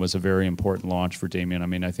 11 was a very important launch for Damien. I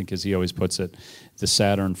mean, I think as he always puts it, the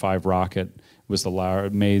Saturn V rocket was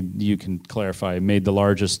made the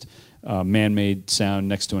largest man-made sound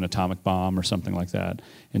next to an atomic bomb or something like that.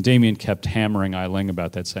 And Damien kept hammering Eiling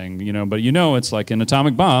about that, saying, you know, but you know, it's like an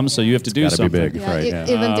atomic bomb, so you have to do something. It's got to be big, Yeah, right?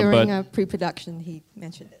 Yeah. Even during pre-production, he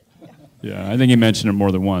mentioned it. Yeah, I think he mentioned it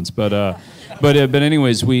more than once. But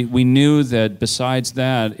anyways, we knew that besides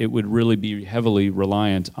that, it would really be heavily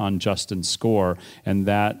reliant on Justin's score, and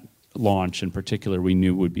that launch in particular, we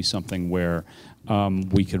knew would be something where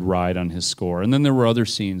we could ride on his score. And then there were other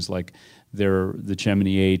scenes like the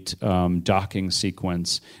Gemini 8 docking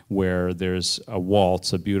sequence where there's a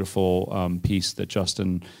waltz, a beautiful piece that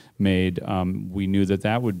Justin made. We knew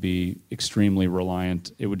that would be extremely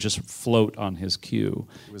reliant. It would just float on his cue.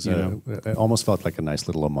 It almost felt like a nice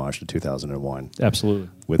little homage to 2001. Absolutely.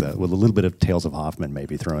 With a little bit of Tales of Hoffman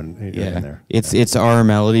maybe thrown in there. It's our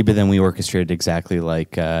melody, but then we orchestrated exactly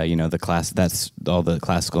like the class. That's all the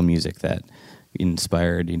classical music that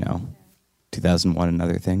inspired 2001 and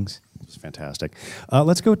other things. It's fantastic.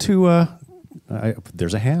 Let's go to.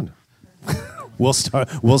 There's a hand. We'll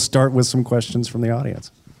start with some questions from the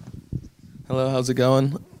audience. Hello, how's it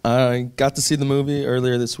going? I got to see the movie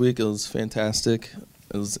earlier this week. It was fantastic.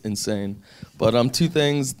 It was insane. But two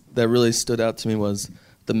things that really stood out to me was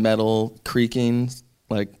the metal creaking,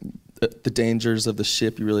 like the dangers of the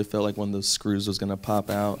ship. You really felt like one of those screws was going to pop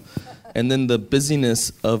out. And then the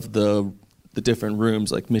busyness of the different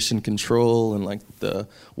rooms, like Mission Control and like the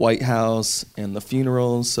White House and the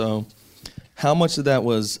funerals. So how much of that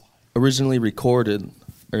was originally recorded,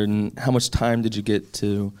 or how much time did you get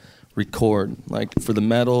to record, like for the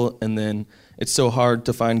metal? And then it's so hard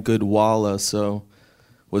to find good walla, so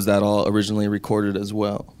was that all originally recorded as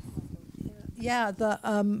well? Yeah,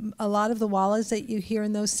 a lot of the wallas that you hear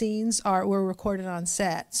in those scenes were recorded on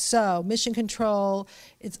set. So Mission Control,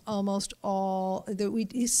 it's almost all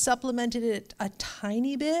we supplemented it a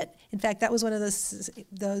tiny bit. In fact, that was one of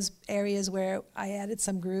those areas where I added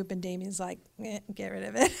some group, and Damien's like, get rid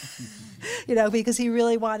of it, because he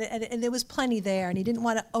really wanted, and there was plenty there, and he didn't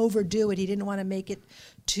want to overdo it. He didn't want to make it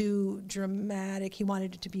too dramatic. He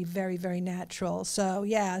wanted it to be very, very natural. So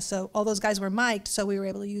so all those guys were mic'd, so we were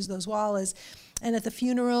able to use those wallas. And at the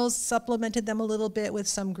funerals, supplemented them a little bit with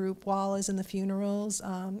some group wallas in the funerals.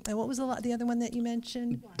 And what was the other one that you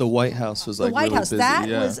mentioned? The White House was like the White really House. busy.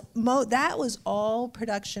 That was all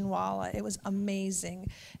production walla. It was amazing,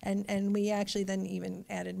 and we actually then even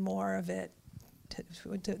added more of it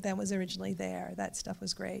that was originally there. That stuff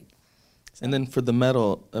was great. So. And then for the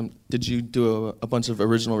metal, did you do a bunch of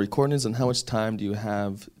original recordings, and how much time do you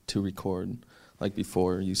have to record, like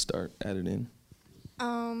before you start editing?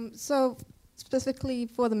 So specifically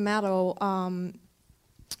for the metal, a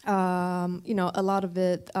lot of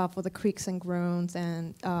it for the creaks and groans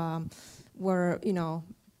and were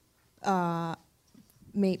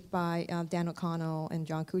made by Dan O'Connell and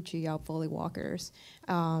John Cucci, our Foley walkers.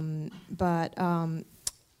 But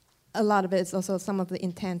a lot of it is also some of the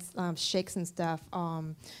intense shakes and stuff.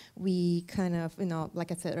 We kind of,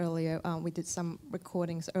 like I said earlier, we did some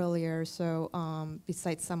recordings earlier. So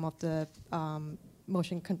besides some of the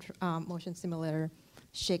motion simulator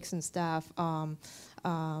shakes and stuff,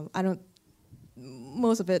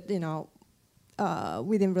 most of it,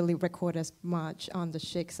 we didn't really record as much on the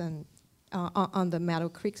shakes and on the metal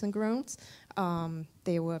creaks and groans.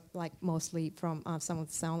 They were like mostly from some of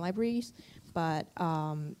the sound libraries. But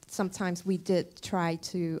sometimes we did try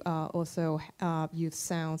to also use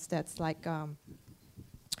sounds that's like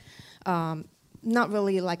not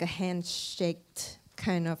really like a handshaked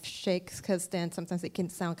kind of shakes, because then sometimes it can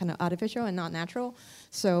sound kind of artificial and not natural.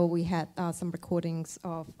 So we had some recordings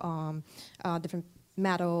of different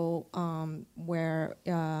metal where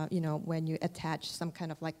when you attach some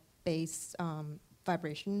kind of like bass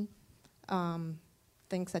vibration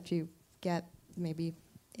things that you get maybe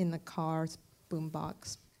in the car's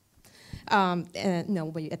boombox,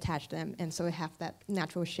 where you attach them, and so we have that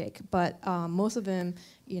natural shake. But most of them,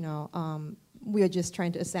 we are just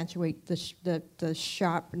trying to accentuate the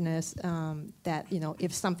sharpness that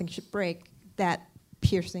if something should break, that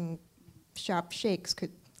piercing, sharp shakes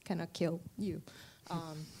could kind of kill you.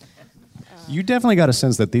 You definitely got a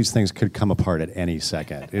sense that these things could come apart at any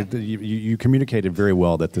second. You communicated very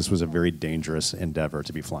well that this was a very dangerous endeavor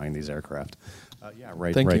to be flying these aircraft.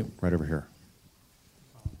 Right over here.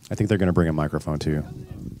 I think they're going to bring a microphone to you.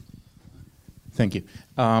 Thank you.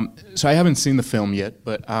 So I haven't seen the film yet,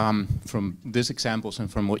 but from these examples and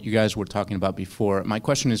from what you guys were talking about before, my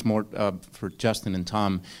question is more for Justin and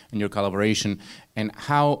Tom and your collaboration, and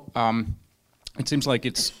how it seems like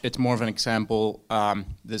it's more of an example.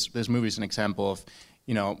 This movie is an example of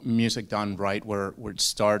music done right, where it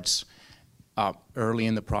starts early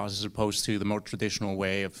in the process, as opposed to the more traditional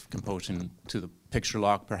way of composing to the picture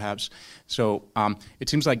lock, perhaps. So it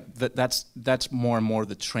seems like that's more and more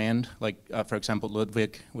the trend. Like for example,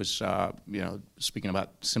 Ludwig was speaking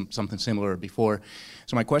about something similar before.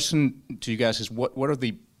 So my question to you guys is, what are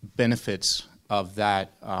the benefits of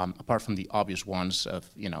that, apart from the obvious ones of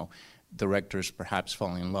directors perhaps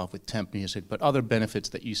falling in love with temp music, but other benefits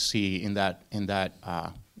that you see in that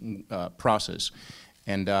process,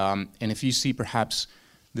 and if you see perhaps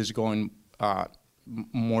this going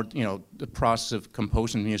more, the process of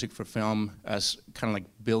composing music for film as kind of like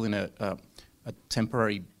building a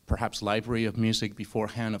temporary perhaps library of music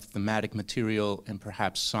beforehand, of thematic material and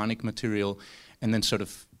perhaps sonic material, and then sort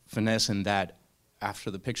of finessing that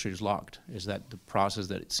after the picture is locked. Is that the process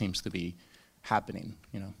that it seems to be happening?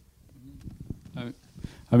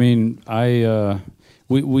 I mean,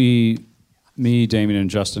 we, me, Damien, and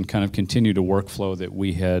Justin kind of continued a workflow that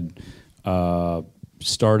we had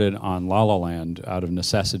started on La La Land out of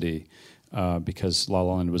necessity, because La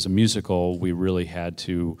La Land was a musical. We really had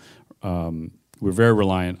to. We were very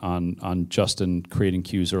reliant on Justin creating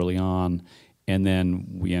cues early on, and then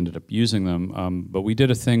we ended up using them. But we did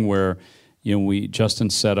a thing where, Justin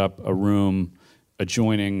set up a room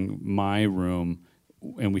adjoining my room,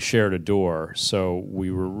 and we shared a door. So we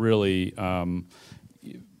were really,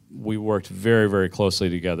 we worked very, very closely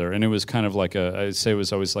together. And it was kind of like I'd say it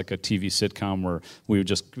was always like a TV sitcom where we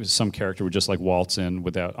would some character would just like waltz in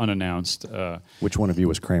without unannounced. Which one of you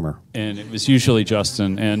was Kramer? And it was usually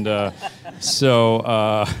Justin. And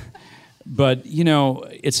but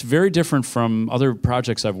it's very different from other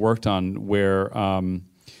projects I've worked on where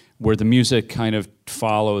where the music kind of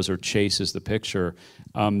follows or chases the picture.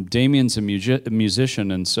 Damien's a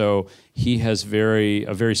musician, and so he has a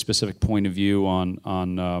very specific point of view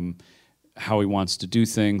on how he wants to do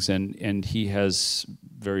things, and he has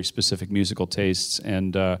very specific musical tastes.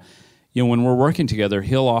 And when we're working together,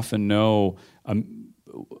 he'll often know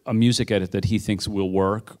a music edit that he thinks will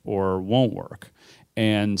work or won't work.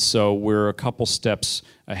 And so we're a couple steps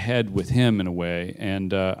ahead with him in a way,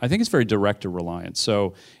 and I think it's very director reliant.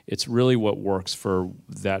 So it's really what works for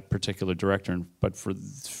that particular director. But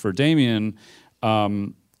for Damien, a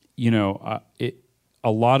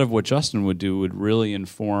lot of what Justin would do would really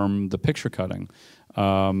inform the picture cutting,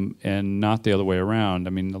 and not the other way around. I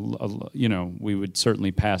mean, we would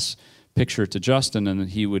certainly pass picture to Justin, and then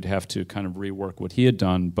he would have to kind of rework what he had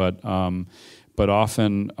done. But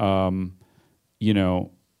often,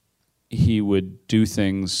 he would do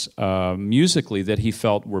things musically that he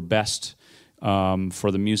felt were best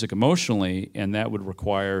for the music emotionally, and that would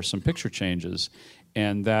require some picture changes.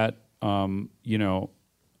 And that,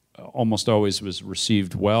 almost always was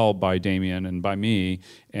received well by Damien and by me,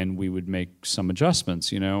 and we would make some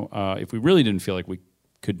adjustments. If we really didn't feel like we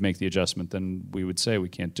could make the adjustment, then we would say we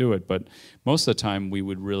can't do it. But most of the time, we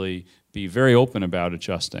would really be very open about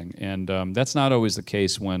adjusting, and that's not always the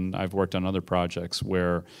case when I've worked on other projects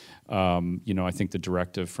where, I think the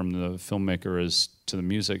directive from the filmmaker to the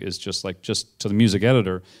music is just to the music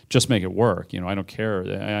editor, just make it work. I don't care.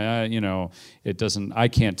 It doesn't. I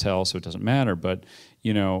can't tell, so it doesn't matter. But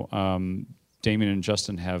Damien and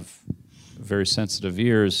Justin have very sensitive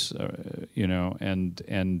ears,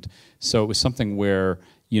 and so it was something where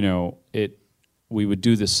we would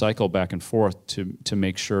do this cycle back and forth to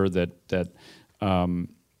make sure that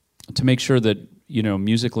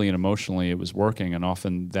musically and emotionally it was working, and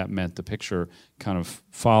often that meant the picture kind of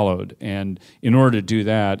followed. And in order to do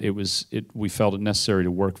that, we felt it necessary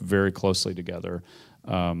to work very closely together.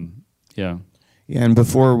 Yeah, and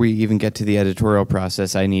before we even get to the editorial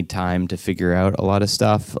process, I need time to figure out a lot of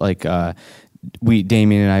stuff. Like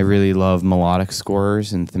Damien and I really love melodic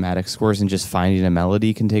scores and thematic scores, and just finding a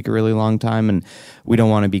melody can take a really long time, and we don't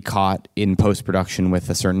want to be caught in post-production with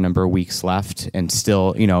a certain number of weeks left, and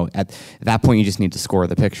still, at that point you just need to score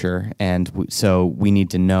the picture, and so we need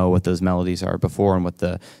to know what those melodies are before and what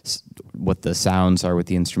the sounds are, what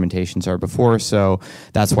the instrumentations are before, so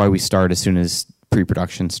that's why we start as soon as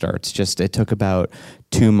pre-production starts. It took about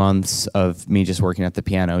 2 months of me just working at the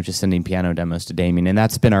piano, just sending piano demos to Damien, and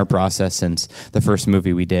that's been our process since the first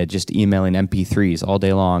movie we did, just emailing MP3s all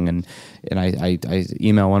day long, and I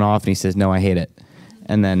email one off, and he says, no, I hate it.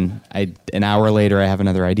 And then an hour later, I have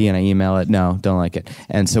another idea, and I email it, no, don't like it.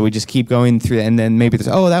 And so we just keep going through, and then maybe there's,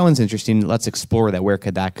 that one's interesting, let's explore that, where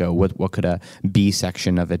could that go? What could a B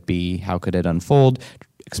section of it be? How could it unfold?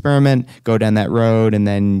 Experiment, go down that road, and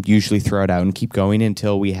then usually throw it out and keep going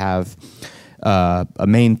until we have a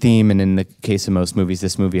main theme, and in the case of most movies,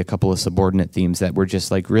 this movie, a couple of subordinate themes that we're just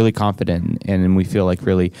really confident in, and we feel like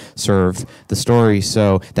really serve the story.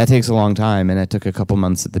 So that takes a long time, and it took a couple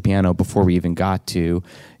months at the piano before we even got to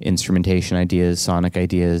instrumentation ideas, sonic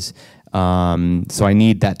ideas. So I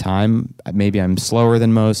need that time. Maybe I'm slower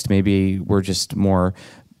than most. Maybe we're just more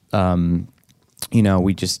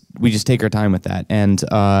we just take our time with that, and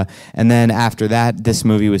then after that, this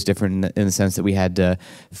movie was different in the sense that we had to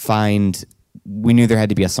we knew there had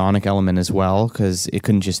to be a sonic element as well, because it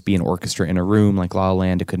couldn't just be an orchestra in a room like La La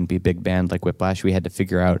Land. It couldn't be a big band like Whiplash. We had to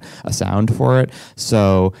figure out a sound for it.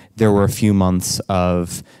 So there were a few months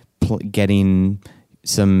of getting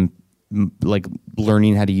some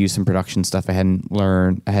learning how to use some production stuff I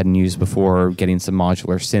hadn't used before, getting some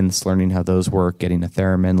modular synths, learning how those work, getting a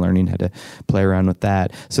theremin, learning how to play around with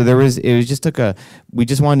that. So we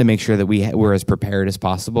just wanted to make sure that we were as prepared as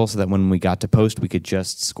possible, so that when we got to post, we could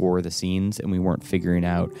just score the scenes and we weren't figuring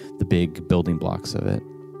out the big building blocks of it.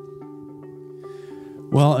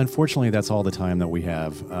 Well, unfortunately, that's all the time that we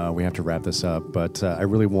have. We have to wrap this up, but I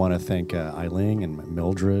really want to thank Ai-ling and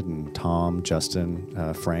Mildred and Tom,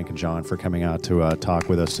 Justin, Frank, and John for coming out to talk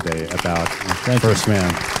with us today about First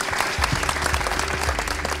Man.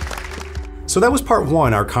 So that was part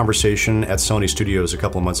one, our conversation at Sony Studios a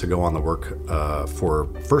couple of months ago on the work for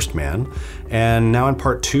First Man. And now in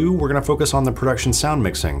part two, we're going to focus on the production sound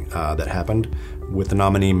mixing that happened with the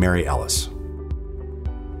nominee Mary Ellis.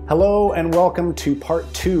 Hello and welcome to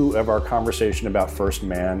part two of our conversation about First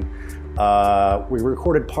Man. We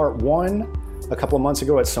recorded part one a couple of months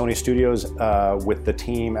ago at Sony Studios with the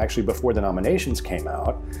team actually before the nominations came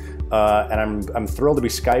out. And I'm thrilled to be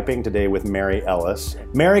Skyping today with Mary Ellis.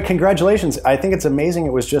 Mary, congratulations. I think it's amazing.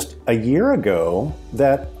 It was just a year ago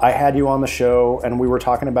that I had you on the show and we were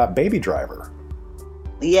talking about Baby Driver.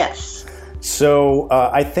 Yes. So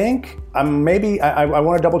I think I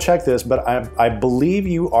want to double check this, but I believe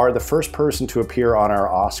you are the first person to appear on our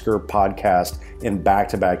Oscar podcast in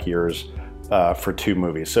back-to-back years for 2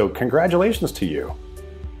 movies. So congratulations to you.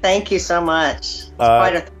 Thank you so much. It's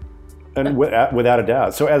quite a and without a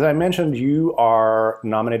doubt. So as I mentioned, you are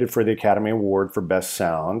nominated for the Academy Award for Best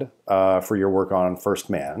Sound for your work on First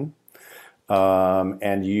Man.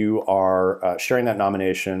 And you are sharing that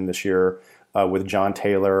nomination this year with John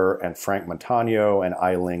Taylor and Frank Montano and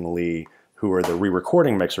Ai-Ling Lee, who are the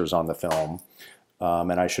re-recording mixers on the film.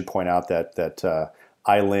 And I should point out that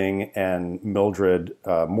Ai-Ling and Mildred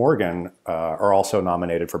Morgan are also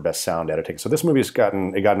nominated for Best Sound Editing. So this movie's got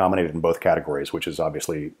nominated in both categories, which is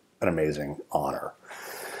obviously an amazing honor.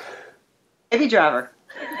 Baby Driver.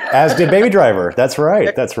 As did Baby Driver. That's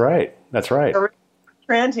right. That's right.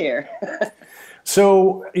 Trend here.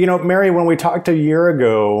 So, Mary, when we talked a year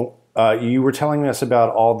ago, you were telling us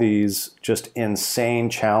about all these just insane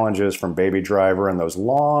challenges from Baby Driver and those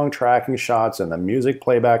long tracking shots and the music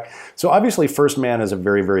playback. So obviously First Man is a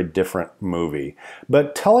very, very different movie.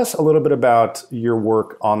 But tell us a little bit about your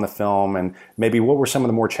work on the film and maybe what were some of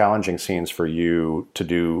the more challenging scenes for you to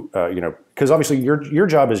do, because obviously your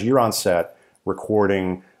job is you're on set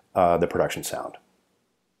recording the production sound.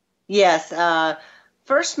 Yes.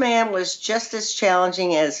 First Man was just as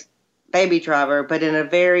challenging as Baby Driver, but in a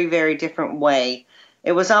very, very different way.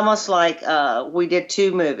 It was almost like we did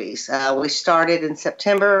 2 movies. We started in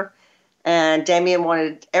September, and Damien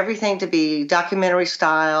wanted everything to be documentary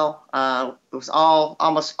style. It was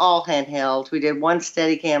almost all handheld. We did 1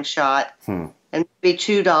 Steadicam shot and maybe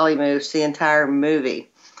 2 dolly moves the entire movie.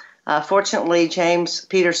 Fortunately, James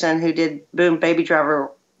Peterson, who did Baby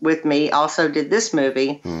Driver with me, also did this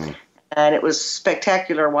movie. And it was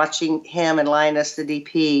spectacular watching him and Linus, the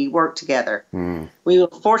DP, work together. We were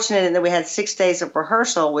fortunate in that we had 6 days of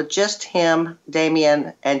rehearsal with just him,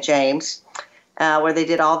 Damien, and James, where they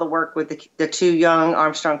did all the work with the 2 young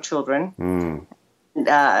Armstrong children.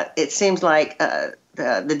 It seems like the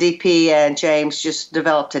DP and James just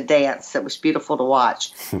developed a dance that was beautiful to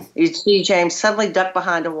watch. You'd see James suddenly duck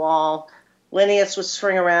behind a wall. Linus would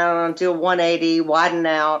swing around and do a 180, widen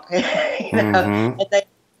out. And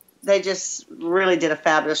they just really did a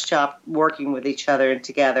fabulous job working with each other and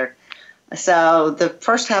together. So the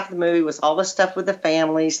first half of the movie was all the stuff with the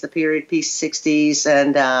families, the period piece 60s,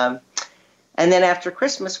 and then after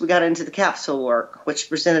Christmas we got into the capsule work, which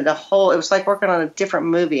presented it was like working on a different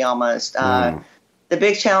movie almost. The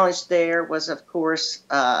big challenge there was, of course,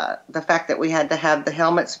 the fact that we had to have the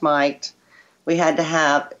helmets mic'd. We had to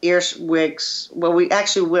have earwigs. Well, we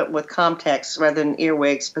actually went with Comtex rather than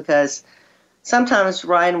earwigs because sometimes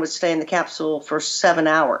Ryan would stay in the capsule for 7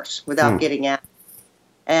 hours without getting out.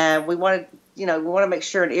 And we wanted to make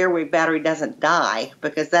sure an earwig battery doesn't die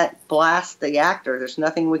because that blasts the actor. There's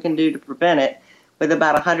nothing we can do to prevent it with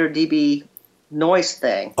about 100 dB noise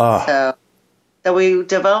thing. So we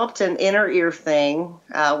developed an inner ear thing,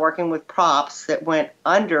 working with props that went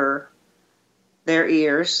under their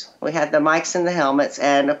ears. We had the mics and the helmets.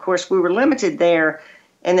 And, of course, we were limited there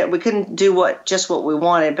and that we couldn't do just what we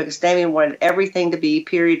wanted because Damien wanted everything to be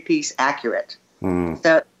period piece accurate.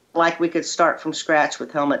 So like we could start from scratch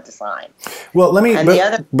with helmet design. Well,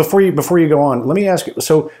 before you go on, let me ask you,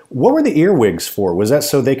 so what were the earwigs for? Was that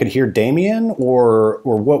so they could hear Damien or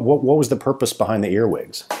what was the purpose behind the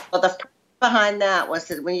earwigs? Well, the purpose behind that was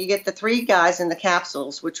that when you get the 3 guys in the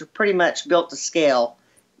capsules, which are pretty much built to scale,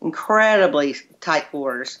 incredibly tight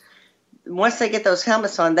quarters, once they get those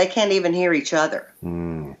helmets on, they can't even hear each other.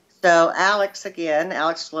 So Alex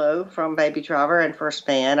Lowe from Baby Driver and First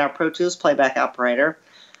Man, our Pro Tools playback operator,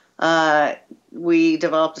 we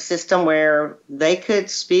developed a system where they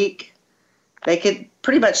could speak. They could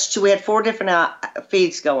pretty much, we had 4 different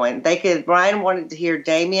feeds going. Ryan wanted to hear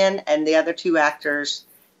Damien and the other 2 actors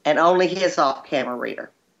and only his off-camera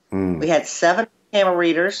reader. We had 7 camera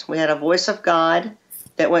readers. We had a voice of God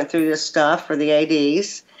that went through this stuff for the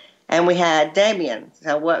ADs. And we had Damien.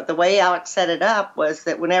 So the way Alex set it up was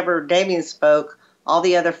that whenever Damien spoke, all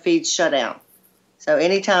the other feeds shut down. So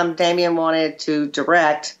anytime Damien wanted to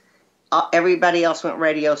direct, everybody else went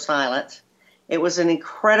radio silent. It was an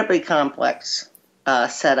incredibly complex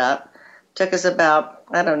setup. Took us about,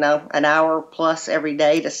 an hour plus every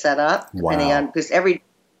day to set up, depending on, because every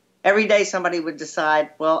day somebody would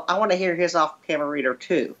decide, well, I want to hear his off-camera reader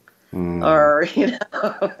too. Or,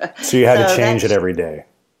 So you had to change it every day.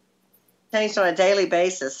 Changed on a daily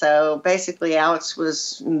basis. So basically Alex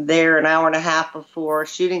was there an hour and a half before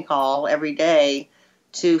shooting call every day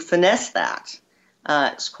to finesse that.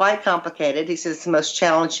 It's quite complicated. He says it's the most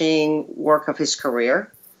challenging work of his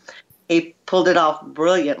career. He pulled it off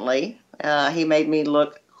brilliantly. He made me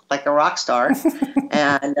look like a rock star,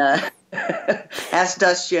 and as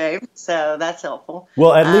does James. So that's helpful.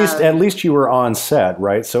 Well, at least you were on set,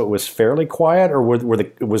 right? So it was fairly quiet, or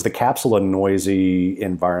was the capsule a noisy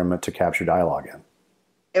environment to capture dialogue in?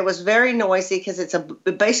 It was very noisy because it's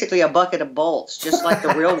basically a bucket of bolts, just like the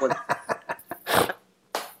real one.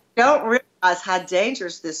 Don't realize how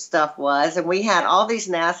dangerous this stuff was, and we had all these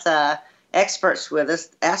NASA experts with us,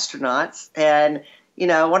 astronauts, and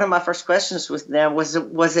one of my first questions with them was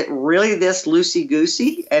it really this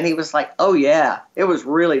loosey-goosey? And he was like, oh, yeah, it was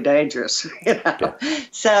really dangerous.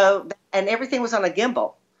 So, and everything was on a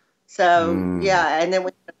gimbal. So, yeah, and then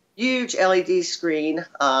we had a huge LED screen,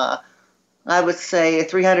 I would say a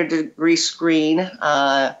 300-degree screen.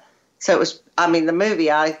 So it was, the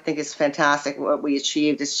movie, I think is fantastic. What we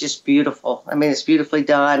achieved, it's just beautiful. It's beautifully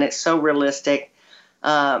done. It's so realistic.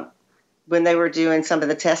 When they were doing some of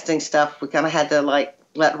the testing stuff, we kind of had to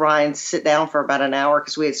let Ryan sit down for about an hour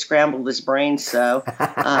because we had scrambled his brain. So with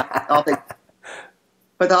all the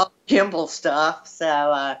gimbal stuff.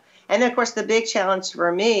 So, and then of course the big challenge for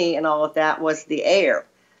me and all of that was the air.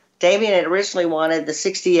 Damien had originally wanted the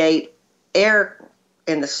 68 air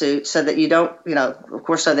in the suit so that you don't, of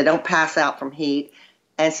course, so they don't pass out from heat,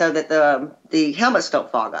 and so that the helmets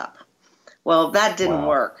don't fog up. Well, that didn't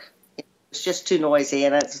work. It was just too noisy,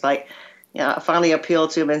 and it's like, I finally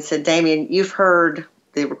appealed to him and said, Damien, you've heard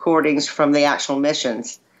the recordings from the actual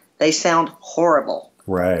missions. They sound horrible.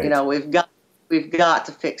 Right. We've got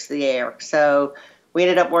to fix the air. So we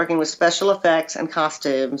ended up working with special effects and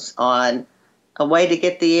costumes on a way to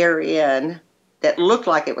get the air in that looked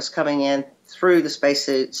like it was coming in through the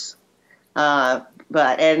spacesuits. But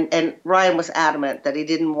Ryan was adamant that he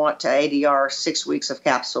didn't want to ADR 6 weeks of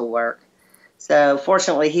capsule work. So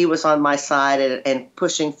fortunately, he was on my side and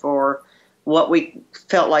pushing for what we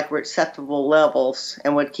felt like were acceptable levels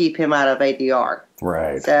and would keep him out of ADR.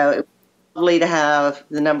 Right. So it was lovely to have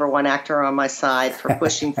the number one actor on my side for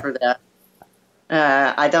pushing for that.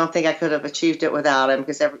 I don't think I could have achieved it without him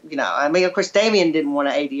because, of course, Damien didn't want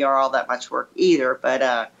to ADR all that much work either,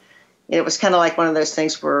 but it was kind of like one of those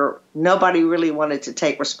things where nobody really wanted to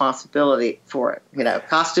take responsibility for it.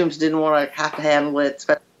 Costumes didn't want to have to handle it,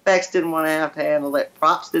 special effects didn't want to have to handle it,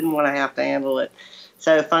 props didn't want to have to handle it.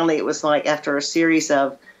 So finally it was like after a series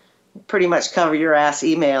of pretty much cover your ass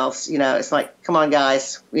emails, it's like, come on,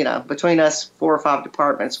 guys, between us 4 or 5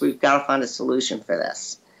 departments, we've got to find a solution for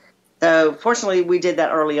this. So fortunately, we did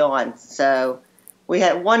that early on. So we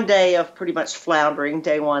had one day of pretty much floundering,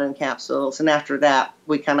 day one in capsules, and after that,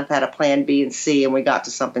 we kind of had a plan B and C, and we got to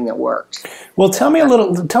something that worked. Well, tell me a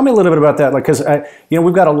little bit about that, because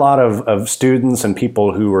we've got a lot of students and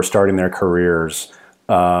people who are starting their careers,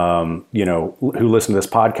 who listen to this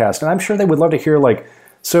podcast, and I'm sure they would love to hear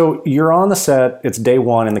so you're on the set, it's day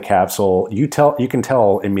one in the capsule, you can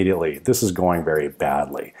tell immediately this is going very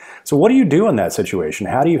badly. So what do you do in that situation?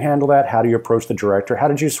 How do you handle that? How do you approach the director? How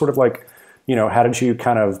did you sort of how did you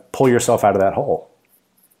kind of pull yourself out of that hole?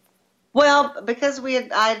 Well, because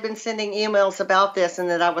I had been sending emails about this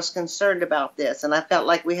and that I was concerned about this, and I felt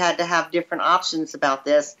like we had to have different options about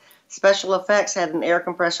this. Special effects had an air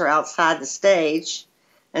compressor outside the stage.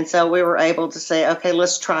 And so we were able to say, okay,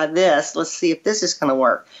 let's try this. Let's see if this is going to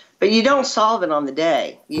work. But you don't solve it on the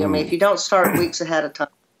day. If you don't start weeks ahead of time,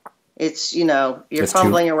 it's, it's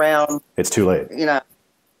fumbling around. It's too late.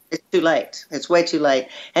 It's too late. It's way too late.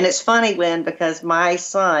 And it's funny, Glenn, because my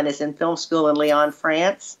son is in film school in Lyon,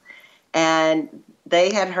 France. And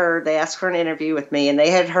they asked for an interview with me, and they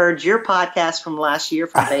had heard your podcast from last year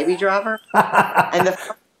from Baby Driver. And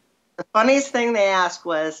the funniest thing they asked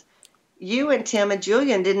was, you and Tim and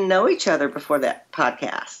Julian didn't know each other before that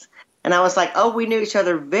podcast. And I was like, oh, we knew each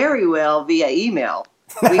other very well via email.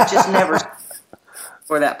 We just never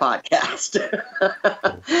for that podcast.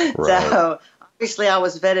 Right. So obviously I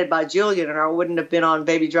was vetted by Julian, or I wouldn't have been on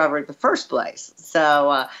Baby Driver in the first place.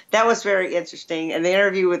 So that was very interesting. And the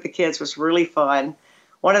interview with the kids was really fun.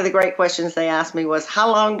 One of the great questions they asked me was,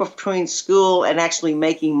 how long between school and actually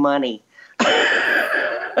making money?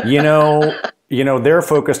 They're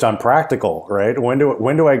focused on practical, right? When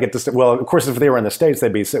do I get to well, of course, if they were in the States,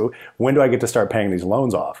 they'd be, so when do I get to start paying these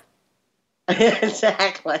loans off?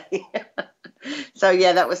 Exactly. So,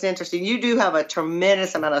 yeah, that was interesting. You do have a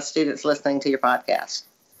tremendous amount of students listening to your podcast.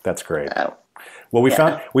 That's great. So, well,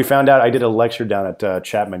 we found out, I did a lecture down at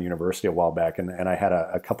Chapman University a while back, and I had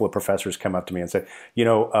a couple of professors come up to me and say,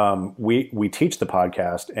 we teach the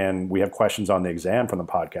podcast, and we have questions on the exam from the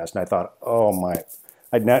podcast. And I thought, oh, my...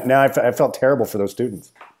 I felt terrible for those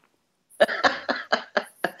students.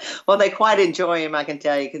 Well, they quite enjoy him, I can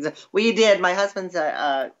tell you, because we did. My husband's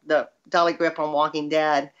the Dolly Grip on Walking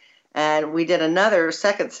Dead, and we did another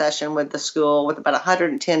second session with the school with about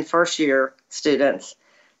 110 first-year students,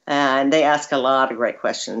 and they asked a lot of great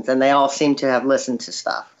questions, and they all seem to have listened to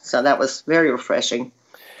stuff. So that was very refreshing.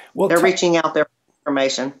 Well, they're reaching out there for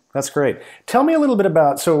information. That's great. Tell me a little bit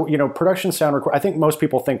about, so, production sound record. I think most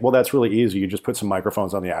people think, well, that's really easy. You just put some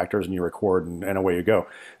microphones on the actors and you record and away you go.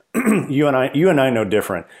 You and I know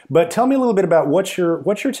different. But tell me a little bit about what's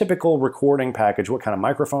your typical recording package? What kind of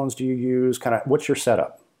microphones do you use? What's your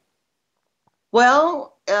setup?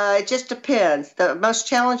 Well, it just depends. The most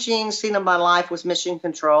challenging scene of my life was Mission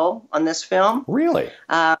Control on this film. Really?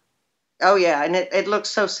 Oh, yeah, and it looks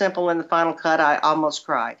so simple in the final cut, I almost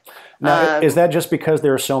cried. Now, is that just because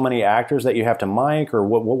there are so many actors that you have to mic, or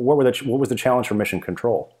what was the challenge for Mission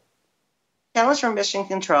Control? Challenge for Mission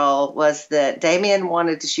Control was that Damien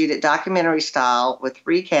wanted to shoot it documentary style with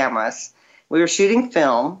 3 cameras. We were shooting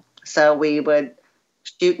film, so we would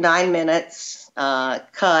shoot 9 minutes,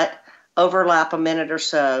 cut, overlap a minute or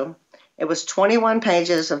so. It was 21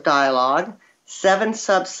 pages of dialogue, 7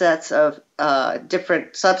 subsets of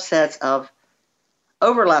different subsets of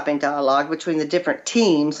overlapping dialogue between the different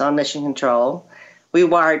teams on Mission Control. We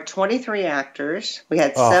wired 23 actors. We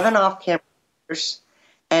had 7 off-camera actors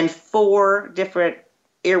and 4 different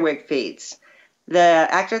earwig feeds. The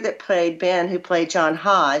actor that played Ben, who played John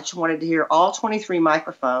Hodge, wanted to hear all 23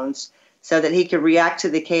 microphones so that he could react to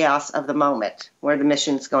the chaos of the moment where the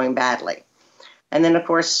mission's going badly. And then, of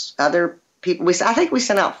course, other people. I think we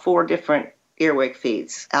sent out 4 different earwig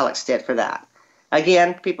feeds. Alex did for that.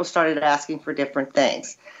 Again, people started asking for different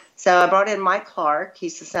things. So I brought in Mike Clark.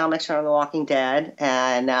 He's the sound mixer on The Walking Dead.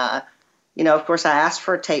 And, of course, I asked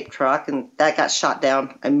for a tape truck, and that got shot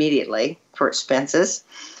down immediately for expenses.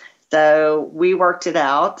 So we worked it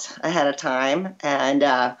out ahead of time. And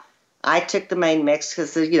I took the main mix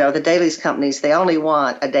because, the dailies companies, they only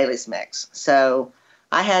want a dailies mix. So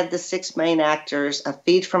I had the 6 main actors, a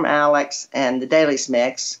feed from Alex, and the dailies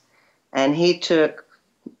mix. And he took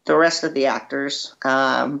the rest of the actors.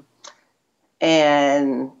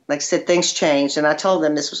 And like I said, things changed. And I told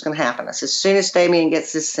them this was going to happen. I said, as soon as Damien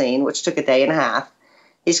gets this scene, which took a day and a half,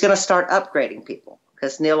 he's going to start upgrading people.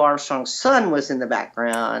 Because Neil Armstrong's son was in the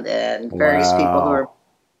background and various people who were.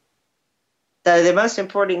 So the most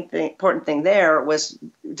important thing there was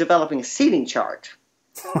developing a seating chart.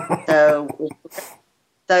 So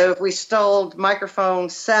if we stole microphone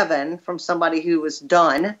 7 from somebody who was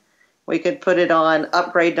done, we could put it on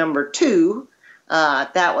upgrade number 2.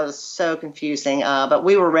 That was so confusing, but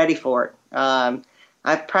we were ready for it.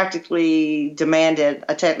 I practically demanded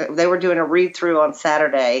they were doing a read-through on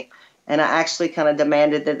Saturday, and I actually kind of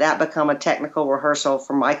demanded that become a technical rehearsal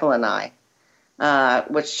for Michael and I,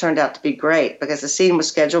 which turned out to be great because the scene was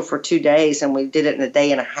scheduled for 2 days, and we did it in a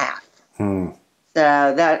day and a half. So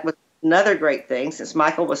that was another great thing. Since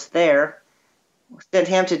Michael was there, we sent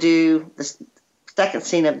him to do the second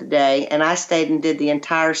scene of the day, and I stayed and did the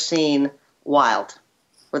entire scene wild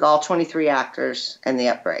with all 23 actors and the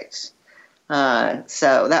upgrades.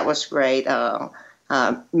 So that was great.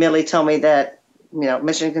 Millie told me that,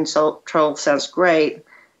 Mission Control sounds great.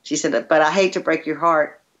 She said, but I hate to break your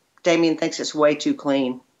heart. Damien thinks it's way too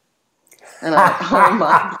clean. And I'm like, oh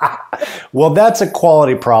my. Well, that's a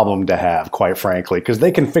quality problem to have, quite frankly, because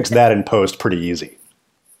they can fix that in post pretty easy.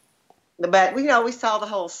 But, we saw the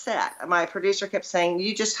whole set. My producer kept saying,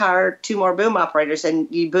 you just hired 2 more boom operators and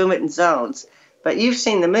you boom it in zones. But you've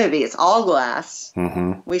seen the movie. It's all glass.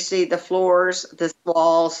 Mm-hmm. We see the floors, the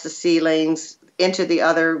walls, the ceilings, into the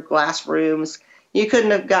other glass rooms. You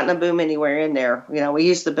couldn't have gotten a boom anywhere in there. We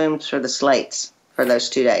used the booms for the slates for those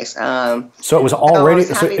 2 days. So it was all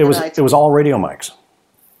radio. So it was all radio mics.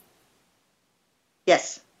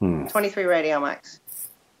 Yes, 23 radio mics.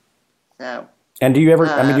 So. And do you ever?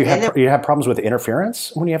 Do you have problems with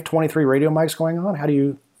interference when you have 23 radio mics going on? How do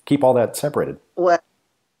you keep all that separated? Well,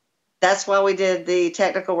 that's why we did the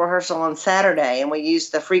technical rehearsal on Saturday, and we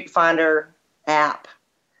used the Freak Finder app.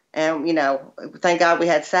 And thank God we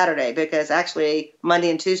had Saturday because actually Monday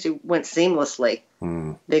and Tuesday went seamlessly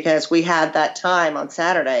because we had that time on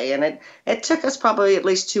Saturday, and it took us probably at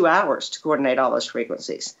least 2 hours to coordinate all those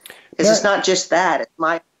frequencies because it's not just that; it's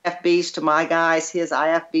my IFBs to my guys, his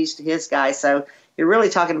IFBs to his guys. So you're really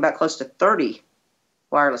talking about close to 30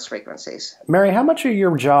 wireless frequencies. Mary, how much of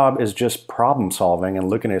your job is just problem solving and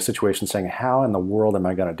looking at a situation saying, how in the world am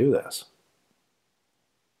I going to do this?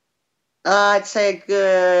 I'd say a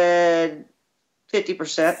good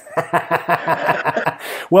 50%.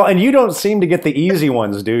 Well, and you don't seem to get the easy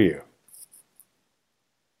ones, do you?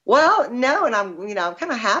 Well, no, and I'm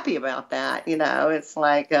kind of happy about that. It's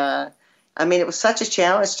like, it was such a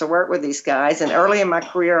challenge to work with these guys. And early in my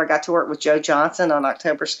career, I got to work with Joe Johnson on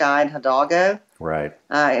October Sky and Hidalgo. Right.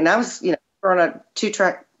 And I was, on a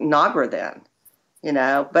 2-track Nagra then,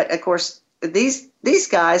 But of course, these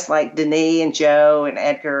guys like Denis and Joe and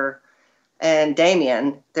Edgar and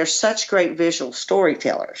Damien, they're such great visual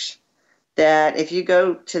storytellers that if you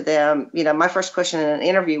go to them, my first question in an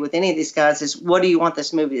interview with any of these guys is, what do you want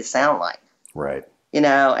this movie to sound like? Right.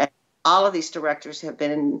 And all of these directors have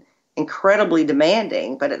been incredibly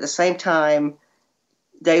demanding, but at the same time,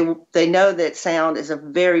 they know that sound is a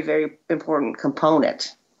very, very important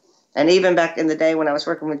component. And even back in the day when I was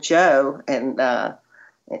working with Joe and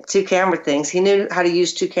 2 camera things, he knew how to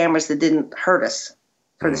use 2 cameras that didn't hurt us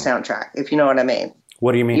for the soundtrack, if you know what I mean.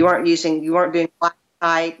 What do you mean? You weren't doing black and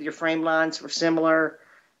white, your frame lines were similar.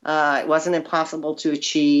 It wasn't impossible to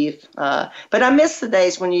achieve. But I miss the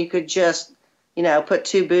days when you could just, put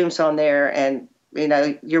 2 booms on there and,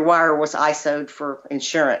 your wire was ISO'd for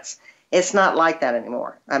insurance. It's not like that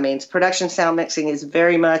anymore. Production sound mixing is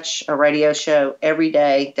very much a radio show every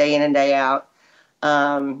day in and day out,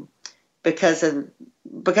 because of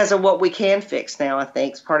what we can fix now. I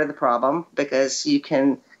think is part of the problem, because you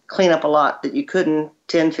can clean up a lot that you couldn't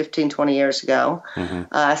 10, 15, 20 years ago.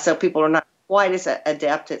 Mm-hmm. So people are not quite as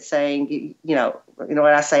adept at saying,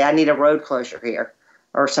 what I say, I need a road closure here,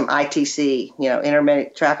 or some ITC,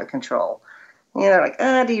 intermittent traffic control. Like,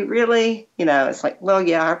 do you really? It's like, well,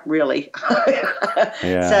 yeah, really.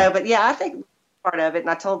 Yeah. So, but yeah, I think part of it, and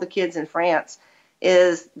I told the kids in France,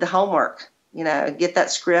 is the homework. Get that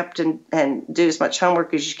script and do as much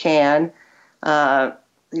homework as you can. The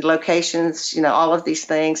locations, all of these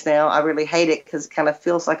things now, I really hate it because it kind of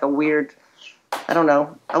feels like a weird, I don't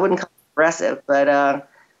know, I wouldn't call it aggressive, but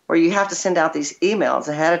where you have to send out these emails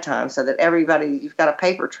ahead of time so that you've got a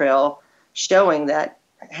paper trail showing that,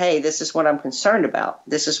 hey, this is what I'm concerned about.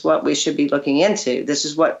 This is what we should be looking into. This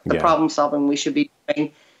is what the problem solving we should be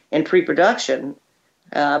doing in pre-production,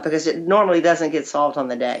 because it normally doesn't get solved on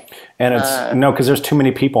the day. And it's because there's too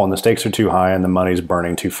many people and the stakes are too high and the money's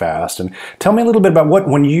burning too fast. And tell me a little bit about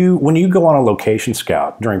when you go on a location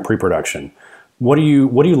scout during pre-production, what are you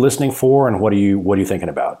listening for, and what are you thinking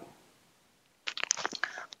about?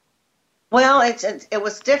 Well, it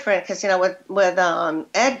was different because with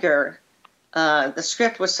Edgar. The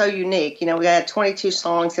script was so unique. We had 22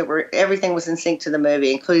 songs everything was in sync to the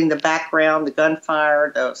movie, including the background, the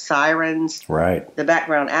gunfire, the sirens, right, the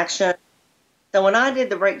background action. So when I did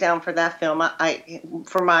the breakdown for that film, I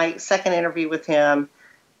for my second interview with him,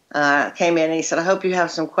 came in and he said, I hope you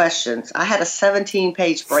have some questions. I had a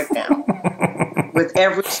 17-page breakdown with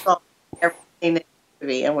every song, everything in the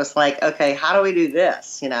movie, and was like, okay, how do we do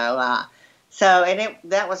this? So, and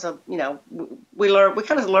that was we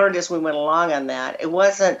kind of learned as we went along on that. It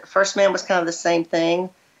wasn't, First Man was kind of the same thing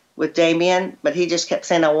with Damien, but he just kept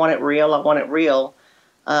saying, I want it real, I want it real.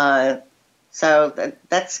 So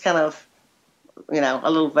that's kind of, a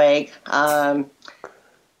little vague. But,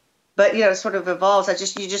 it sort of evolves.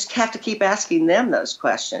 You just have to keep asking them those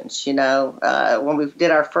questions. When we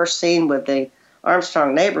did our first scene with the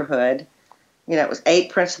Armstrong neighborhood, it was 8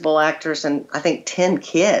 principal actors and I think 10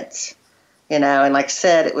 kids. And like I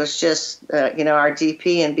said, it was just, our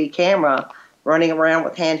DP and B camera running around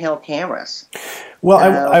with handheld cameras. Well,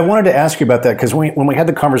 I wanted to ask you about that because when we had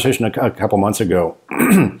the conversation a couple months ago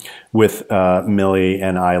with Millie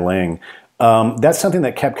and Ai Ling, that's something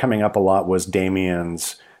that kept coming up a lot was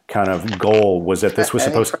Damien's kind of goal was that this was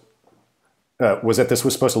supposed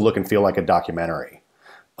to look and feel like a documentary.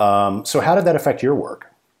 So how did that affect your work?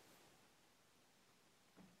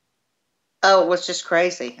 Oh, it was just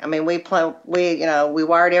crazy. We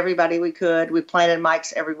wired everybody we could. We planted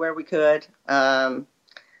mics everywhere we could. We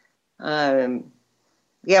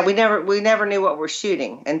never knew what we're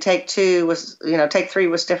shooting. And take 3 was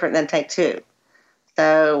different than take 2.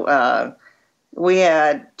 So we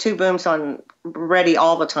had 2 booms on ready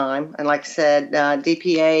all the time, and like I said,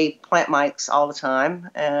 DPA plant mics all the time,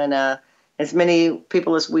 and as many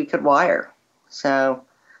people as we could wire. So,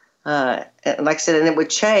 and like I said, and it would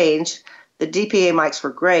change. The DPA mics were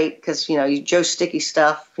great because, you Joe Sticky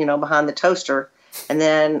stuff, behind the toaster. And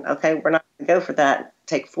then, okay, we're not going to go for that.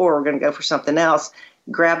 Take 4, we're going to go for something else.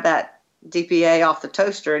 Grab that DPA off the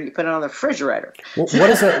toaster and you put it on the refrigerator. What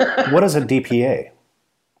is a DPA?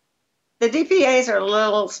 The DPAs are a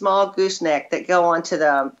little small gooseneck that go onto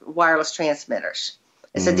the wireless transmitters.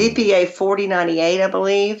 It's a DPA 4098, I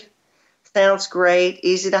believe. Sounds great,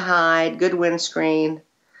 easy to hide, good windscreen.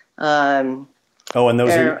 And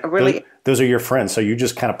those are your friends. So you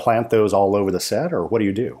just kind of plant those all over the set, or what do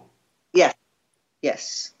you do?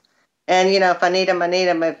 Yes. And, if I need them, I need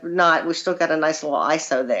them. If not, we still got a nice little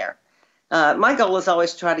ISO there. My goal is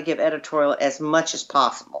always to try to give editorial as much as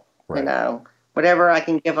possible. Right. Whatever I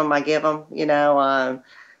can give them, I give them.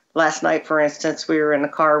 Last night, for instance, we were in a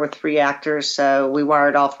car with 3 actors, so we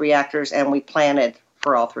wired all 3 actors, and we planted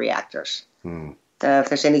for all 3 actors. If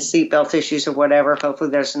there's any seatbelt issues or whatever, hopefully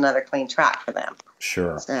there's another clean track for them.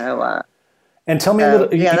 Sure. So, and tell me a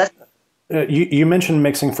little. Yeah, you mentioned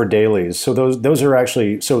mixing for dailies, so those are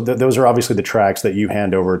actually those are obviously the tracks that you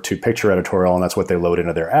hand over to Picture Editorial, and that's what they load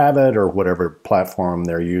into their Avid or whatever platform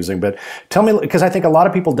they're using. But tell me, because I think a lot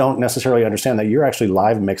of people don't necessarily understand that you're actually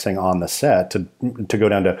live mixing on the set to go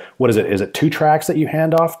down to, what is it? Is it 2 tracks that you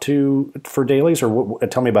hand off for dailies, or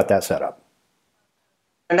tell me about that setup?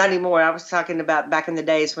 Not anymore. I was talking about back in the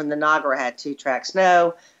days when the Nagra had 2 tracks.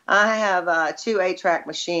 No, I have 2 8-track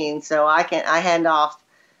machines, so I hand off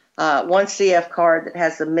 1 CF card that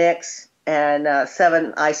has the mix and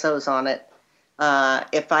 7 ISOs on it.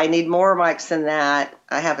 If I need more mics than that,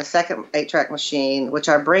 I have a second 8-track machine, which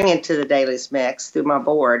I bring into the dailies mix through my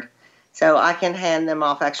board. So I can hand them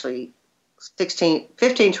off actually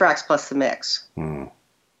 15 tracks plus the mix.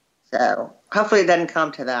 So hopefully it doesn't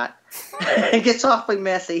come to that. It gets awfully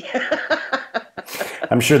messy.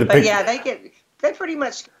 I'm sure But yeah, they pretty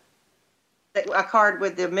much a card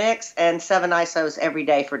with the mix and 7 ISOs every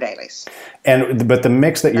day for dailies. But the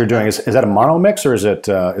mix that you're doing, is that a mono mix, or is it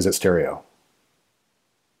stereo?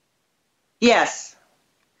 Yes.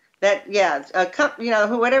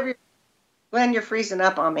 Whatever. Glenn, you're freezing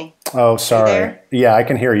up on me. Oh, sorry. Yeah, I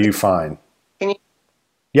can hear you fine. Can you?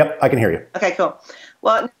 Yep, I can hear you. Okay, cool.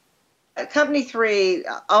 Well, Company 3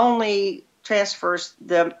 only transfers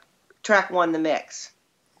the track 1, the mix.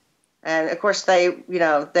 And of course, they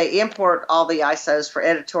import all the ISOs for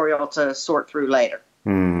editorial to sort through later.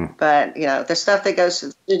 But the stuff that goes to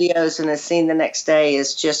the studios and is seen the next day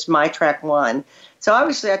is just my track 1. So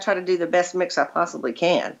obviously, I try to do the best mix I possibly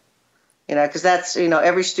can. Because that's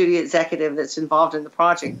every studio executive that's involved in the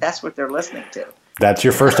project. That's what they're listening to. That's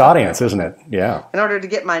your first audience, isn't it? Yeah. In order to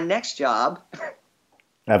get my next job.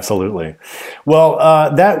 Absolutely. Well,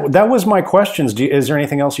 that was my questions. Is there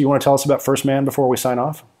anything else you want to tell us about First Man before we sign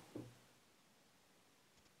off?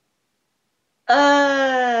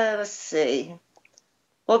 Let's see.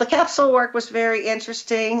 Well, the capsule work was very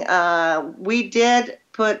interesting. We did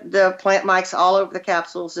put the plant mics all over the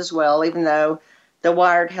capsules as well, even though the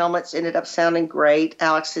wired helmets ended up sounding great.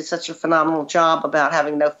 Alex did such a phenomenal job about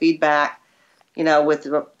having no feedback, with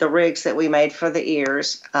the rigs that we made for the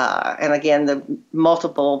ears. And again, the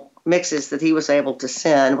multiple mixes that he was able to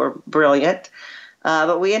send were brilliant.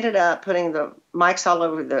 But we ended up putting the mics all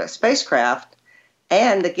over the spacecraft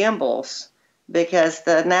and the gimbals, because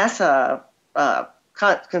the NASA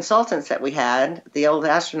consultants that we had, the old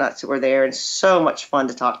astronauts that were there, and so much fun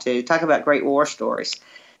to talk about great war stories.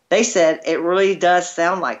 They said it really does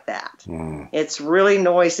sound like that. It's really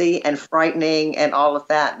noisy and frightening and all of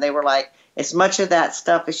that. And they were like, as much of that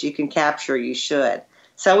stuff as you can capture, you should.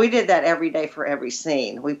 So we did that every day for every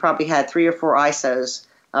scene. We probably had 3 or 4 ISOs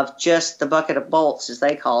of just the bucket of bolts, as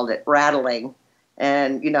they called it, rattling,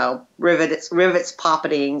 and rivets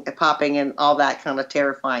popping and all that kind of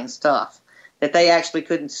terrifying stuff that they actually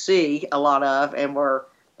couldn't see a lot of, and were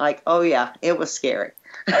like, oh yeah, it was scary.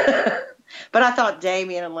 But I thought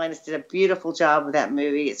Damien and Linus did a beautiful job with that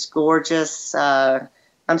movie. It's gorgeous.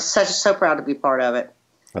 I'm so proud to be part of it.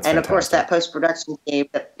 That's and fantastic. Of course, that post-production team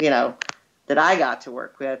that I got to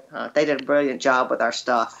work with, they did a brilliant job with our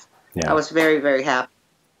stuff. Yeah. I was very, very happy.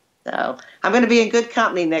 So I'm going to be in good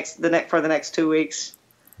company for the next 2 weeks.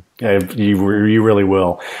 Yeah, you really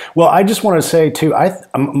will. Well, I just want to say too,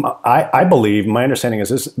 I believe, my understanding is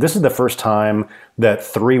this is the first time that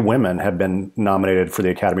 3 women have been nominated for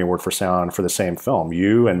the Academy Award for Sound for the same film.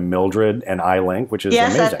 You and Mildred and iLink, which is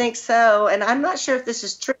amazing. Yes, I think so. And I'm not sure if this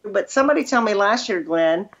is true, but somebody told me last year,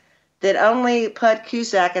 Glenn, that only Pud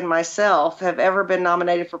Cusack and myself have ever been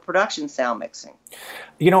nominated for production sound mixing.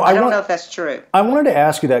 I don't know if that's true. I wanted to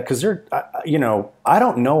ask you that because I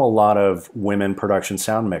don't know a lot of women production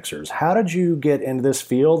sound mixers. How did you get into this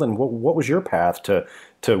field, and what was your path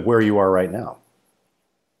to where you are right now?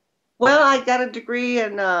 Well, I got a degree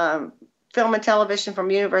in film and television from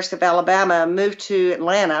University of Alabama, moved to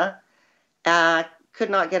Atlanta, could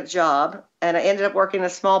not get a job, and I ended up working in a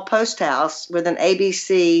small post house with an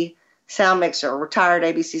ABC sound mixer, a retired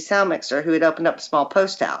ABC sound mixer who had opened up a small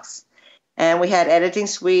post house. And we had editing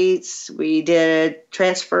suites, we did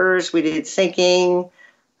transfers, we did syncing,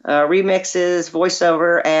 remixes,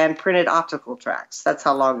 voiceover, and printed optical tracks. That's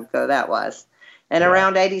how long ago that was. And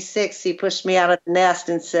around 86, he pushed me out of the nest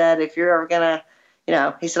and said, if you're ever going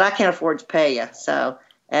to, he said, I can't afford to pay you. So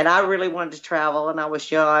And I really wanted to travel, and I was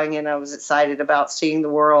young, and I was excited about seeing the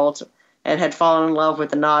world, and had fallen in love with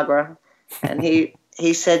the Nagra. And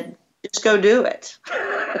he said, just go do it.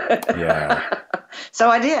 Yeah. So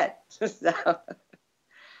I did. So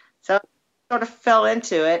I sort of fell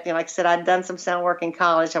into it. Like I said, I'd done some sound work in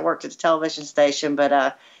college. I worked at a television station,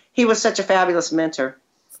 but he was such a fabulous mentor,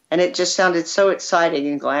 and it just sounded so exciting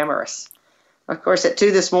and glamorous. Of course, at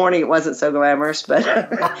 2 this morning, it wasn't so glamorous, but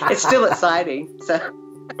it's still exciting. So.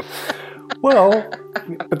 Well,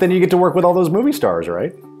 but then you get to work with all those movie stars,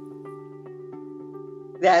 right?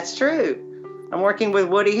 That's true. I'm working with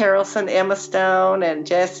Woody Harrelson, Emma Stone, and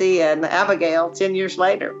Jesse and Abigail 10 years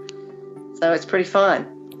later. So it's pretty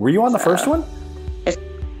fun. Were you on the first one?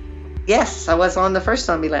 Yes, I was on the first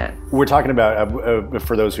Zombieland. We're talking about,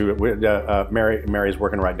 for those who, Mary's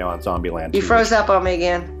working right now on Zombieland 2. You froze up on me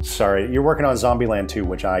again. Sorry, you're working on Zombieland 2,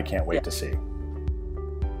 which I can't wait to see.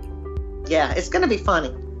 Yeah, it's going to be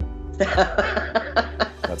funny.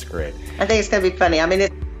 That's great. I think it's going to be funny. I mean,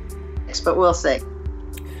 but we'll see.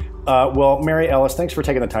 Well, Mary Ellis, thanks for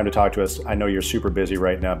taking the time to talk to us. I know you're super busy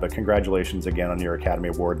right now, but congratulations again on your Academy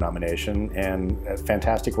Award nomination, and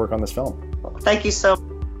fantastic work on this film. Thank you so much.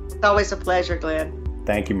 It's always a pleasure, Glenn.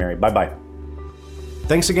 Thank you, Mary. Bye-bye.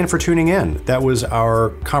 Thanks again for tuning in. That was our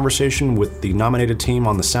conversation with the nominated team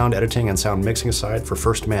on the sound editing and sound mixing side for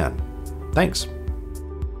First Man. Thanks.